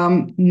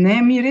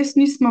 Ne, mi res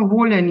nismo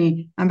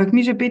voljeni, ampak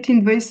mi že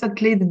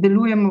 25 let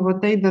delujemo v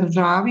tej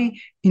državi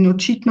in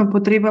očitno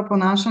potreba po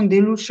našem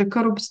delu še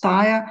kar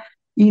obstaja.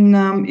 In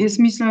jaz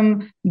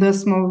mislim, da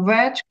smo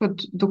več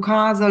kot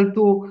dokazali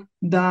to,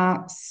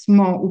 da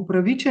smo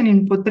upravičen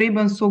in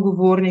potreben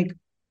sogovornik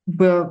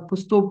v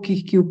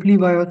postopkih, ki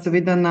vplivajo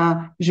seveda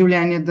na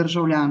življenje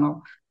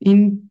državljanov.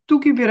 In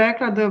tukaj bi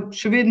rekla, da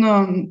še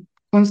vedno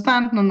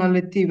konstantno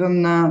naletivam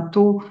na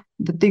to,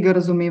 da tega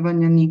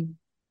razumevanja ni.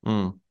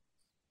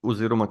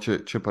 Oziroma,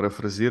 če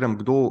parafraziram,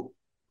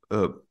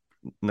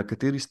 na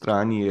kateri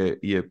strani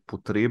je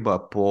potreba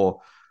po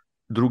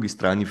drugi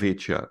strani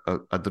večja?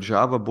 A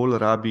država bolj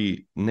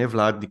rabi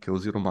nevladnike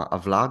oziroma a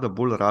vlada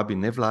bolj rabi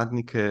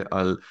nevladnike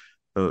ali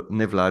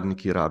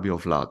nevladniki rabijo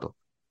vlado?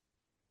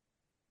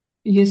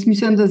 Jaz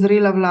mislim, da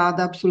zrela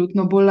vlada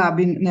absolutno bolj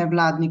rabi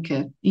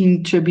nevladnike.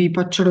 In če bi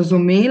pač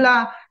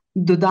razumela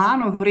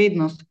dodano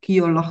vrednost,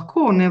 ki jo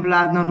lahko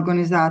nevladne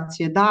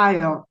organizacije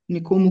dajo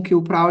nekomu, ki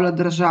upravlja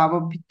državo,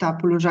 bi ta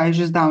položaj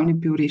že zdavnaj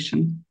bil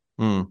rešen.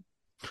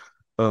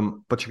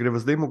 Pa če greva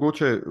zdaj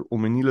mogoče,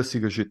 omenila si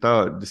ga že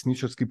ta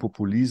desničarski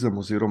populizem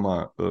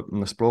oziroma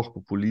nasploh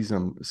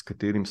populizem, s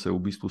katerim se v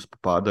bistvu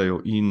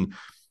spopadajo in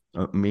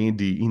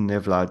mediji in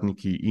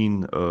nevladniki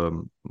in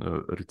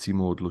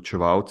recimo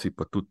odločevalci,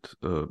 pa tudi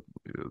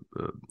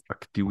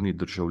aktivni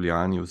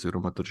državljani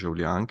oziroma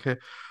državljanke.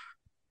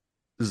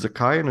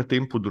 Zakaj je na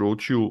tem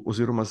področju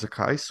oziroma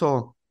zakaj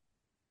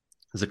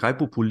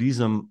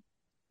populizem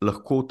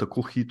lahko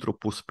tako hitro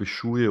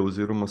pospešuje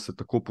oziroma se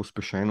tako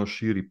pospešeno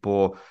širi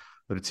po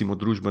recimo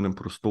družbenem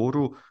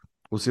prostoru,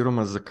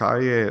 oziroma zakaj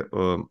je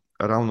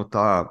ravno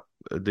ta,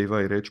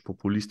 dajva reči,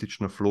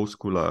 populistična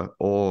floskula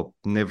o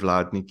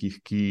nevladnikih,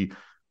 ki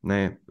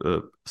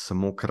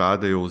samo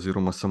kradejo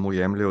oziroma samo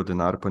jemljajo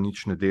denar, pa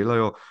nič ne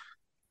delajo.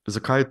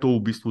 Zakaj je to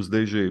v bistvu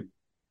zdaj že,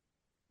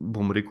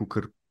 bom rekel,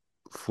 kar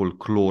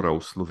folklora v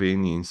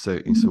Sloveniji in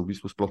se v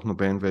bistvu sploh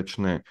noben več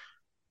ne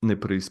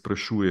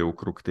preizprašuje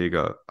okrog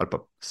tega, ali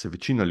pa se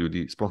večina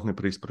ljudi sploh ne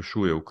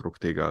preizprašuje okrog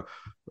tega,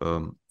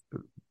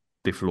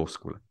 te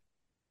floskule?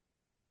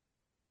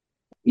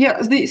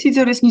 Ja, zdaj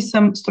sicer res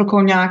nisem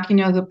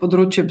strokovnjakinja za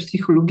področje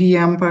psihologije,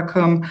 ampak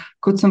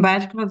kot sem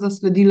večkrat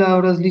zasledila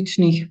v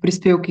različnih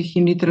prispevkih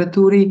in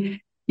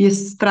literaturi, je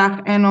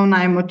strah eno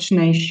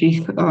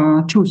najmočnejših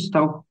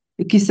čustev,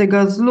 ki se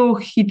ga zelo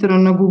hitro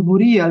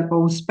nagovori ali pa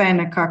uspe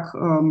nekako,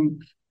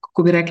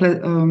 kako bi rekla,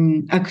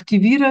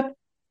 aktivirati.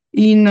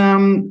 In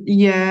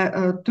je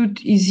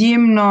tudi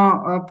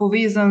izjemno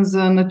povezan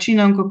z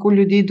načinom, kako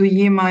ljudje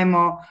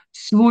dojemajo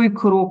svoj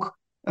krog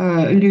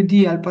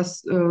ljudi ali pa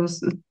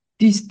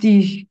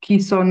tistih,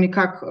 ki so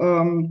nekako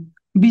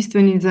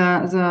bistveni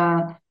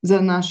za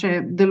za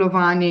naše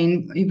delovanje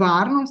in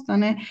varnost, a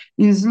ne.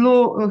 In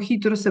zelo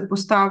hitro se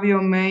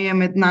postavijo meje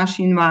med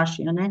naši in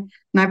vaši, a ne.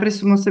 Najprej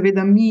smo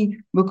seveda mi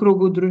v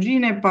krogu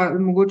družine, pa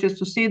mogoče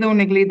sosedov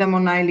ne gledamo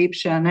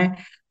najlepše, a ne.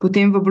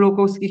 Potem v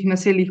blokovskih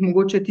naseljih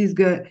mogoče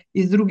tistega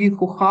iz drugih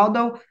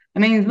vhodov, a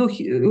ne. In zelo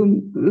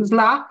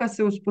zlahka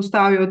se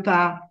vzpostavijo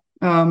ta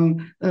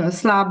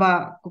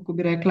kako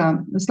bi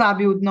rekla,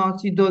 slabi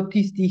odnosi do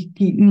tistih,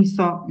 ki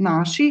niso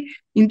naši.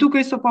 In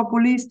tukaj so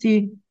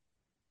populisti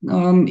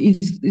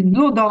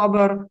zelo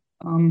dobro,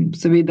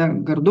 seveda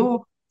grdo,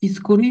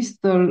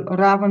 izkoristili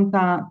raven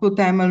to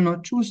temeljno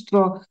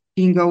čustvo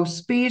in ga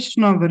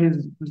uspešno,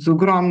 z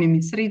ogromnimi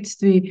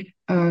sredstvi,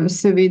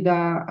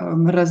 seveda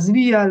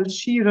razvijali,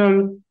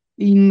 širili.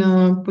 In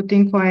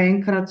potem, ko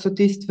enkrat so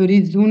te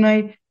stvari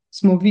zunaj,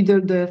 smo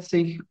videli, da se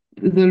jih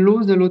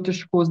zelo, zelo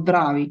težko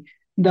zdravi.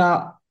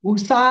 Da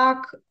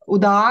vsak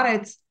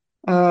udarec,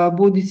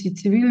 bodi si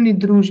civilni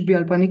družbi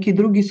ali pa neki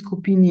drugi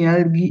skupini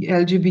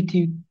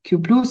LGBTQ+,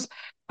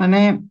 a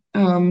ne,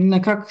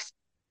 nekako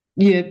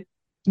je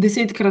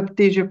 10-krat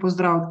težje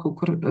pozdraviti,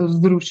 kot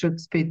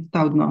zrušiti spet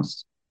ta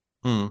odnos.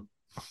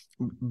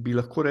 Bi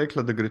lahko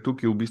rekla, da gre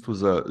tukaj v bistvu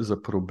za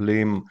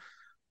problem,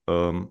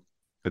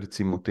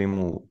 recimo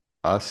temu,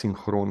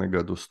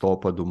 asinhronega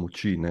dostopa do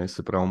moči, ne?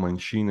 Se pravi,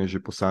 manjšine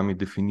že po sami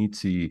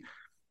definiciji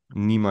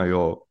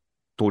nimajo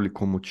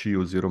toliko moči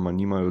oziroma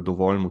nimajo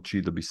dovolj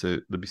moči, da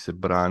bi se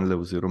branile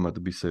oziroma da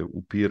bi se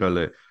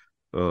upirale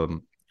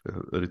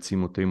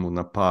recimo temu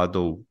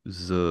napadov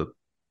z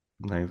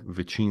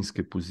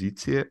večinske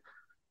pozicije.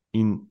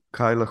 In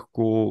kaj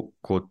lahko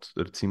kot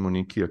recimo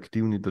neki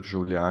aktivni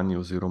državljani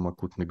oziroma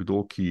kot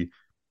nekdo, ki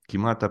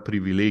ima ta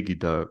privilegij,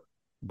 da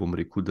bom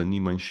rekel, da ni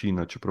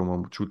manjšina, čeprav imam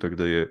občutek,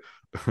 da je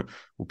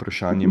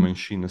vprašanje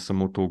manjšine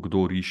samo to,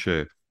 kdo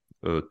riše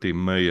te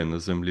meje na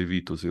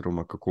zemljevid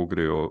oziroma kako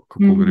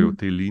grejo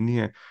te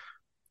linije.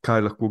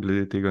 Kaj lahko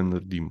glede tega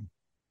naredimo?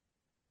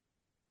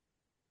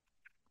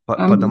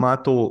 Pa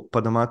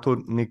da ima to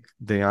nek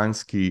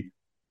dejanski,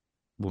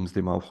 bom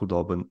zdaj malo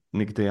hudoben,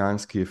 nek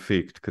dejanski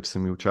efekt, ker se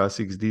mi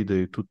včasih zdi, da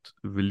je tudi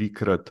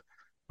velikrat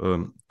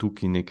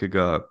tukaj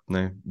nekega,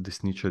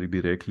 desničari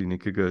bi rekli,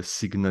 nekega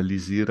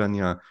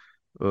signaliziranja,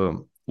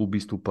 v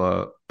bistvu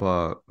pa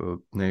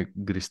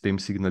gre s tem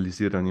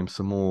signaliziranjem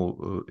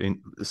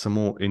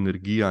samo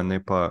energija, ne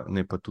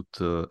pa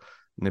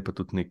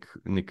tudi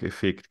nek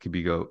efekt, ki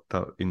bi ga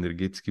ta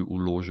energetski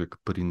vložek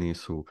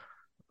prinesel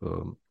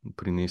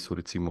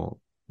recimo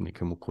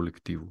nekemu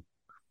kolektivu.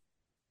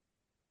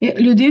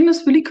 Ljudje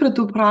nas velikokrat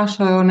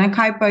vprašajo,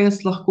 kaj pa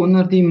jaz lahko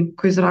naredim,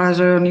 ko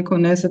izražajo neko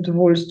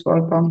nezadovoljstvo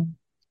ali pa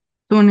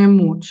to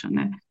nemoč.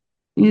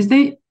 In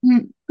zdaj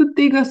tudi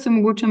tega se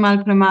mogoče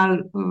malo premalo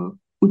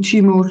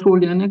učimo v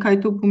šoli,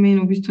 kaj to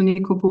pomeni v bistvu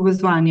neko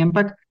povezovanje.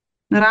 Ampak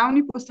na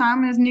ravni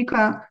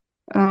posameznika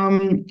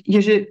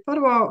je že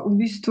prvo v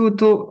bistvu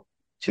to,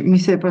 mi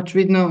se pač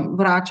vedno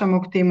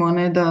vračamo k temu,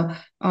 da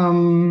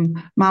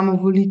imamo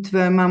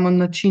volitve, imamo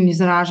način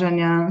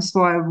izražanja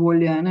svoje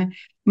volje,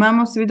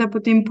 imamo seveda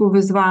potem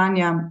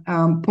povezovanja,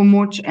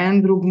 pomoč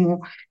en drugemu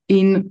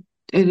in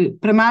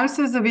premalo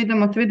se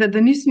zavedamo,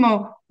 da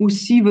nismo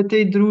vsi v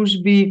tej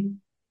družbi,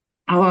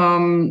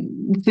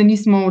 se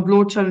nismo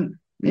odločili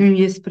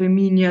je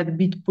spreminjati,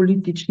 biti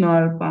politično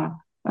ali pa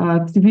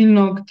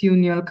civilno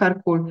aktivni ali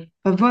karkoli.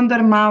 Pa vendar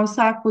ima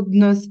vsak od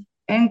nas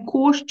en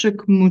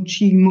košček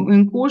moči,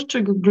 en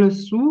košček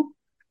glasu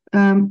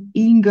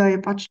in ga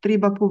je pač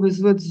treba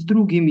povezati z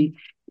drugimi.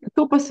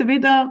 To pa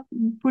seveda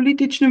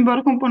političnim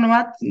vrhom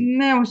ponovadi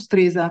ne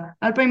ustreza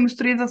ali pa jim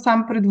ustreza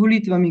samo pred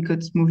volitvami,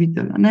 kot smo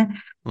videli.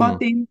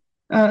 Potem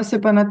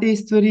se pa na te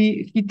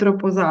stvari hitro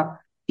pozabi.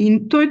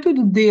 In to je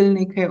tudi del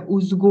neke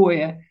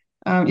vzgoje.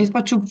 Jaz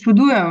pač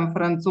občudujem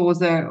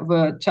Francoze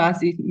v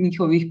časih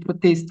njihovih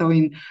protestov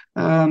in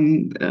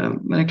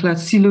rekla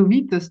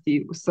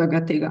silovitosti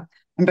vsega tega.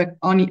 Ampak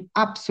oni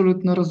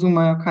absolutno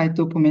razumejo, kaj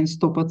to pomeni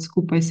stopiti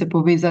skupaj, se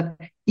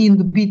povezati in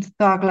dobiti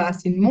ta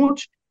glas in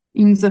moč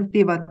in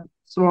zahtevati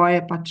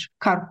svoje pač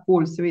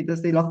karkoli, seveda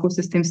zdaj lahko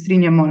se s tem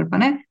strinjamo ali pa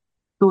ne.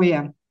 To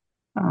je.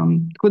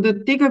 Tako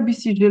da tega bi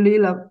si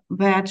želela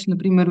več,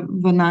 naprimer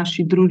v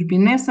naši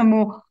družbi, ne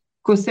samo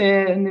ko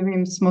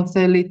smo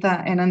se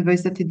leta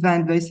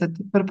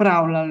 2021-2022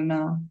 pripravljali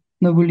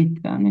na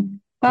volitve.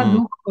 Ta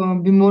duh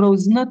bi moral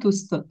znati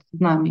ostati z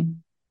nami.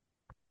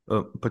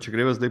 Pa če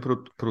greva zdaj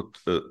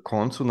proti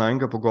koncu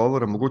najnega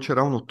pogovora, mogoče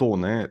ravno to,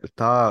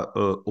 ta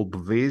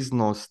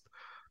obveznost,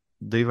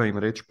 dajva jim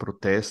reči,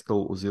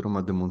 protestov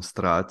oziroma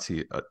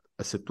demonstracij.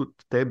 A se tudi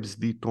tebi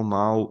zdi to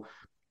malo,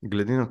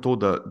 glede na to,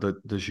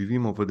 da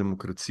živimo v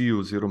demokraciji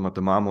oziroma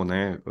da imamo,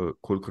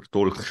 kolikor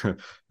toliko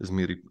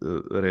zmeri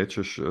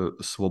rečeš,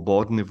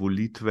 svobodne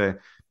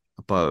volitve,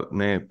 pa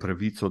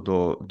pravico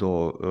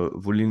do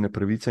volilne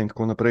pravice in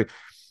tako naprej.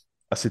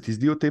 A se ti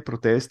zdijo te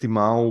protesti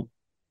malo,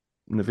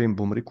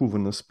 bom rekel, v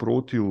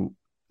nasprotju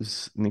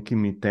z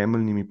nekimi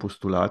temeljnimi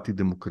postulati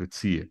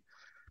demokracije?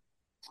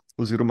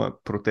 Oziroma,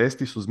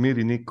 protesti so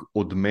zmeri nek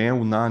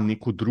odmev na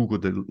neko drugo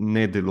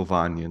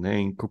nedelovanje.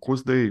 In kako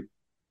zdaj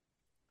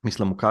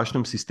Mislim, v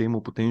kakšnem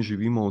sistemu potem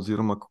živimo,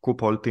 oziroma kako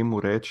pol temu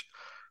reči,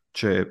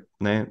 če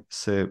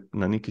se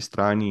na neki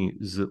strani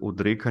z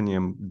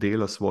odrekanjem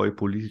dela svoje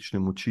politične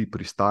moči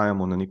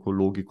pristajamo na neko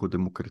logiko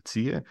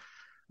demokracije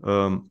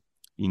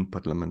in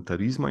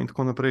parlamentarizma in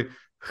tako naprej,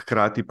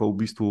 hkrati pa v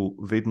bistvu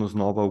vedno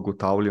znova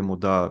ugotavljamo,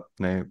 da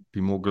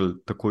bi mogli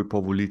takoj po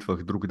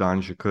volitvah drug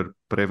dan že kar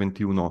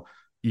preventivno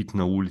iti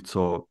na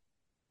ulico,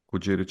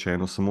 kot že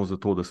rečeno, samo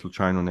zato, da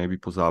slučajno ne bi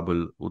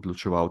pozabili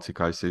odločevalci,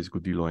 kaj se je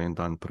zgodilo en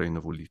dan prej na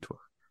volitvah.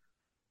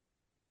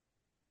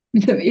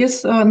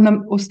 Jaz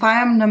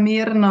ostajam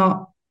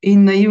namerno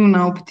in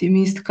naivna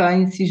optimistka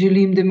in si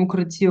želim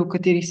demokracijo, v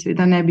kateri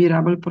seveda ne bi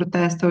rabili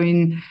protestov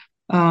in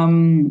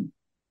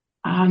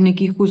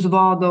nekih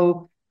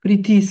vzvodov,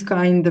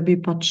 pritiska in da bi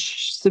pač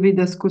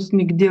seveda skozi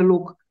nek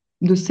dialog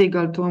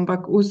dosegali to.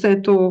 Ampak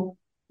vse to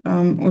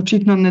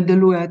očitno ne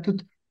deluje.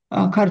 Tudi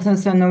kar sem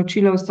se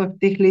naučila v vseh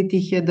teh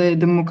letih je, da je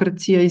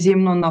demokracija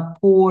izjemno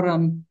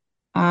naporen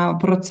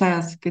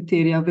proces, ki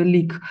terja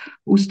veliko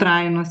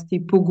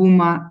vztrajnosti,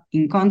 poguma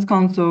in konec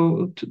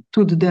koncev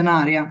tudi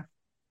denarja.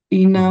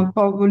 In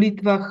po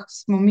volitvah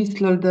smo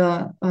mislili,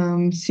 da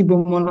si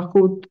bomo lahko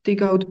od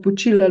tega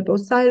odpočili ali pa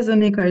vsaj za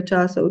nekaj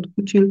časa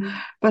odpočili,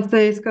 pa se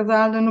je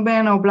izkazalo, da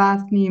nobena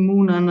oblast ni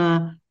imuna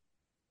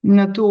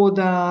na to,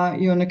 da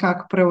jo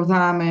nekako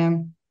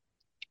prevzame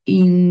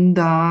in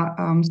da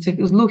se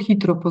zelo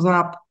hitro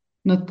pozabi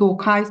na to,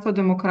 kaj so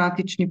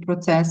demokratični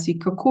procesi,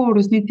 kako v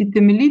resnici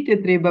temeljit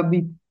je treba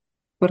biti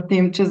pri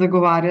tem, če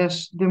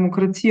zagovarjaš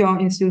demokracijo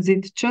in si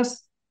vzeti čas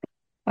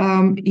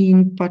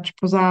in pač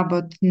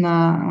pozabiti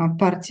na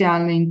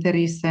parcialne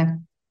interese.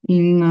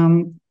 In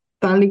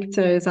ta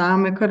lekcija je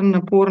zame kar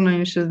naporna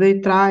in še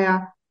zdaj traja.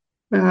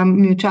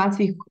 Mi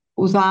včasih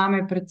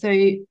vzame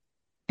precej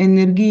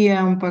energije,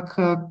 ampak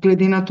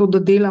glede na to,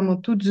 da delamo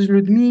tudi z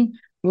ljudmi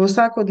v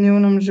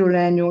vsakodnevnem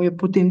življenju, je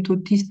potem to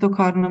tisto,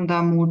 kar nam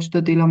da moč,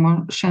 da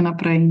delamo še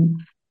naprej. In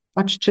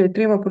pač, če je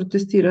treba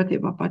protestirati,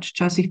 je pa pač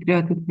včasih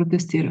treba tudi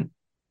protestirati.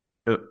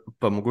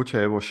 Pa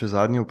mogoče še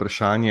zadnje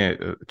vprašanje,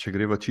 če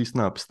greva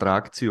čisto na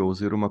abstrakcijo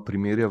oziroma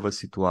primerjava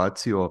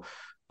situacijo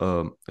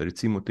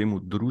recimo temu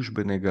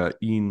družbenega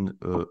in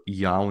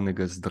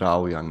javnega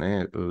zdravja.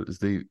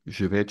 Zdaj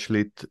že več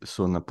let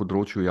so na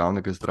področju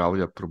javnega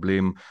zdravja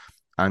problem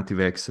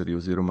antivekserji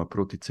oziroma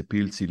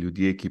proticepilci,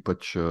 ljudje, ki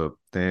pač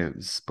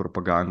s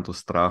propagando,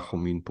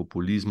 strahom in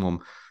populizmom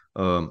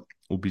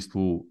v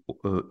bistvu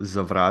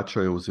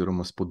zavračajo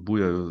oziroma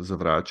spodbujajo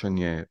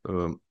zavračanje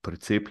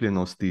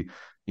precepljenosti.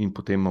 In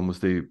potem imamo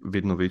zdaj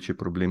vedno večje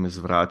probleme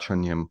z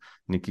vračanjem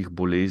nekih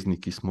bolezni,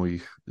 ki smo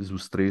jih z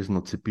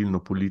ustrezno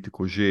cepilno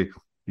politiko že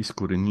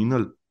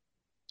izkoreninili.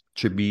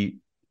 Če bi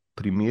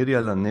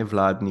primerjala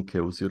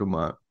nevladnike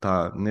oziroma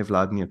ta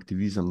nevladni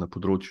aktivizem na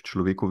področju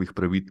človekovih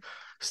pravic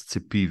s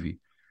cepivi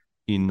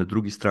in na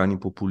drugi strani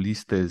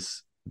populiste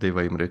z,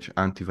 dajva jim reči,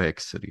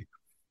 antivekserji,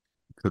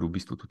 kar v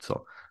bistvu tudi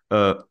so.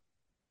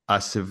 A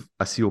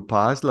si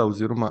opazila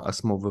oziroma a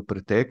smo v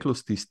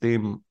preteklosti s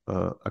tem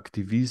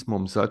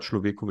aktivizmom za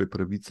človekove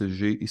pravice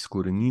že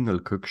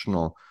izkoreninili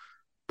kakšno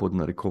pod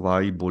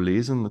narekovaji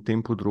bolezen na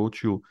tem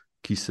področju,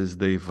 ki se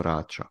zdaj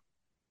vrača?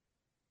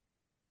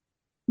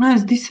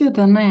 Zdi se,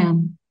 da ne,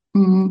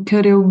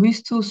 ker je v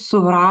bistvu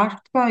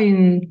sovraštva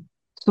in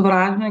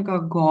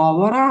sovražnega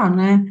govora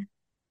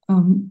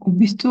v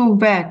bistvu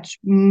več.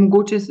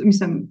 Mogoče,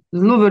 mislim,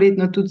 zelo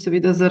verjetno tudi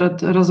seveda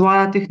zaradi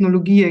razvoja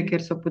tehnologije,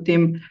 ker so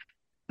potem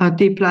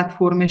te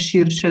platforme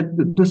širše,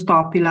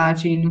 dostopi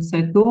lažji in vse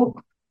to.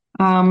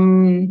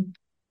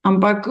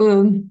 Ampak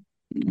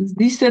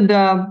zdi se,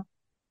 da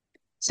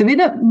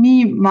seveda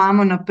mi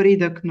imamo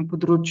napredek na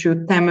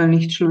področju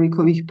temeljnih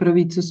človekovih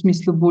pravic v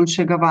smislu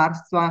boljšega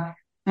varstva.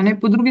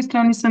 Po drugi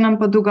strani se nam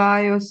pa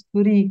dogajajo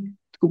stvari,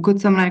 tako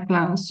kot sem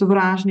rekla,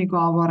 sovražni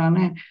govor,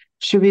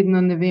 še vedno,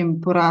 ne vem,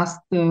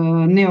 porast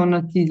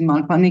neonacizma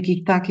ali pa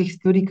nekih takih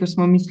stvari, ker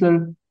smo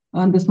mislili,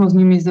 da smo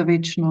z njimi za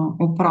večno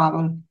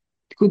opravili.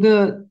 Tako da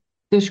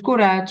težko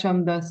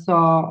rečem, da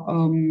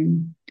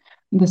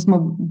smo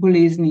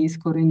bolezni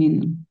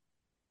izkorenili.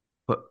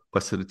 Pa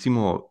se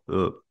recimo,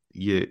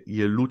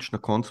 je luč na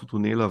koncu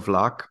tunela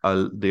vlak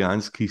ali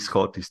dejanski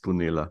izhod iz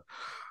tunela?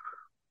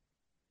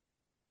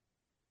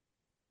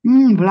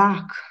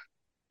 Vlak.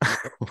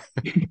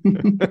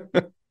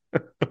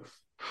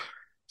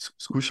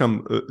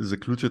 Skušam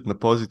zaključiti na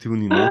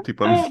pozitivni noti,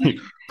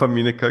 pa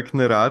mi nekako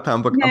ne rata,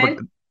 ampak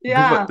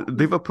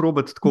dajva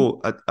probati tako,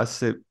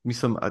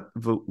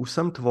 v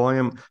vsem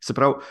tvojem, se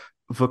pravi,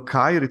 v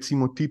kaj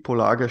recimo ti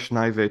polagaš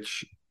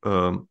največ,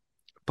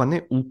 pa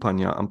ne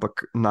upanja,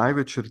 ampak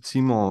največ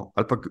recimo,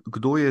 ali pa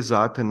kdo je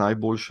zate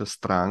najboljša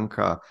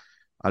stranka,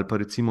 ali pa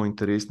recimo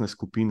interesna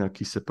skupina,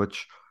 ki se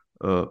pač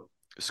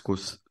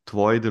skozi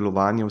tvoje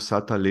delovanje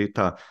vsa ta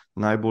leta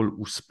najbolj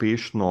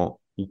uspešno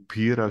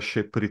upira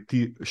še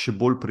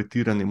bolj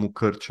pretiranemu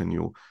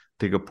krčenju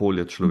tega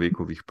polja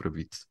človekovih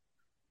pravic.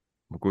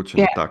 Mogoče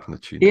na tak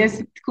način. Jaz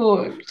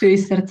tako, če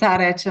iz srca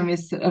rečem,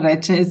 jaz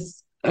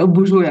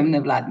obožujem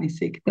nevladni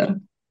sektor.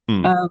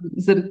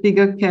 Zaradi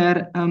tega,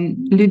 ker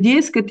ljudje,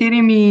 s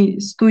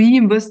katerimi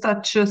stojim ves ta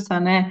čas,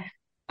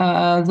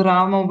 z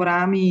ramo v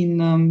rami in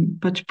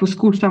pač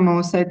poskušamo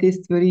vse te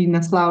stvari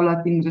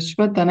naslavljati in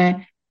reševati, ne,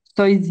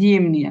 so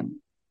izjemni.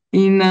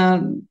 In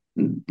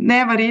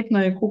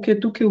neverjetno je, koliko je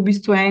tukaj v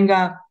bistvu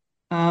enega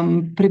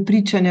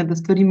prepričanja, da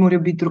stvari morajo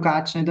biti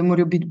drugačne, da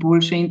morajo biti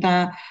boljše. In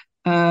ta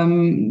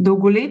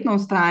dolgoletno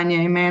vztrajanje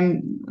je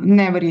meni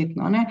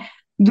neverjetno. Ne.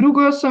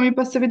 Drugo so mi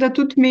pa seveda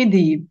tudi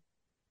mediji.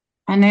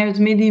 Z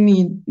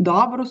mediji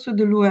dobro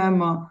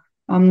sodelujemo,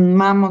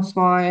 imamo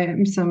svoje,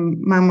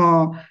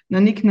 imamo na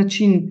nek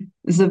način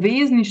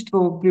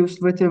zavezništvo pri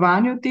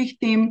osvetljevanju teh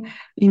tem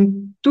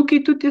in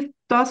tukaj tudi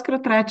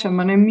dostikrat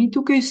rečemo, mi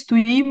tukaj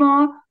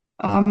stojimo,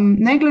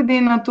 ne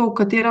glede na to,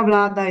 katera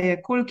vlada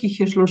je, koliko jih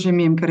je šlo že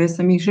mimo, ker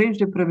sem jih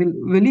že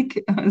veliko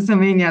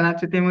zamenjala,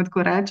 če temu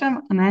tako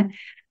rečem. Ne?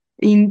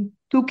 In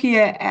tukaj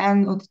je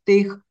en od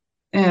teh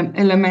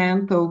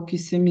elementov, ki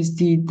se mi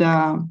zdi,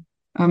 da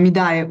mi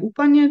daje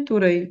upanje,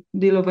 torej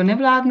delo v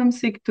nevladnem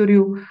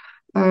sektorju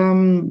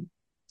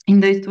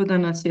in dejstvo, da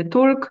nas je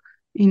toliko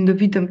in da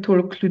vidim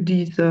toliko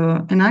ljudi z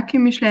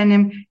enakim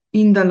mišljenjem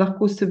in da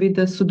lahko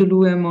seveda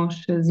sodelujemo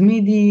še z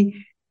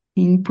mediji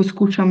in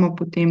poskušamo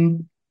potem,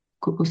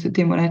 kako se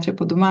temu reče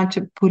po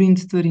domače,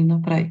 poriniti stvari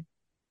naprej.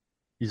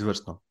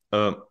 Izvrstno.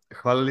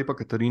 Hvala lepa,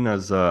 Katarina,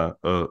 za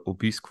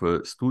obisk v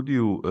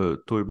studiu.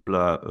 To je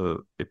bila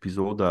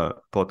epizoda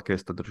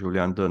podcasta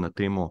Državljan D na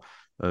temo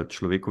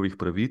človekovih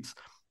pravic.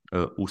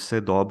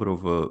 Vse dobro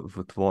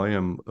v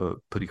tvojem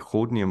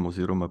prihodnjem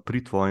oziroma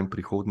pri tvojem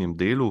prihodnjem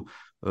delu.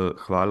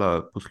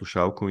 Hvala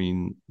poslušalki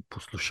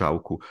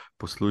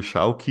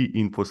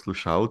in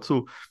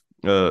poslušalcu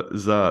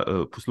za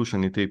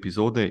poslušanje te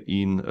epizode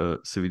in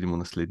se vidimo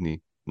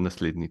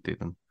naslednji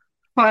teden.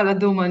 Hvala,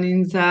 Domen,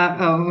 in za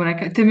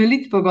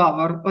temeljit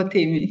pogovor o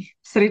temi.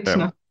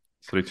 Srečno.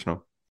 Srečno.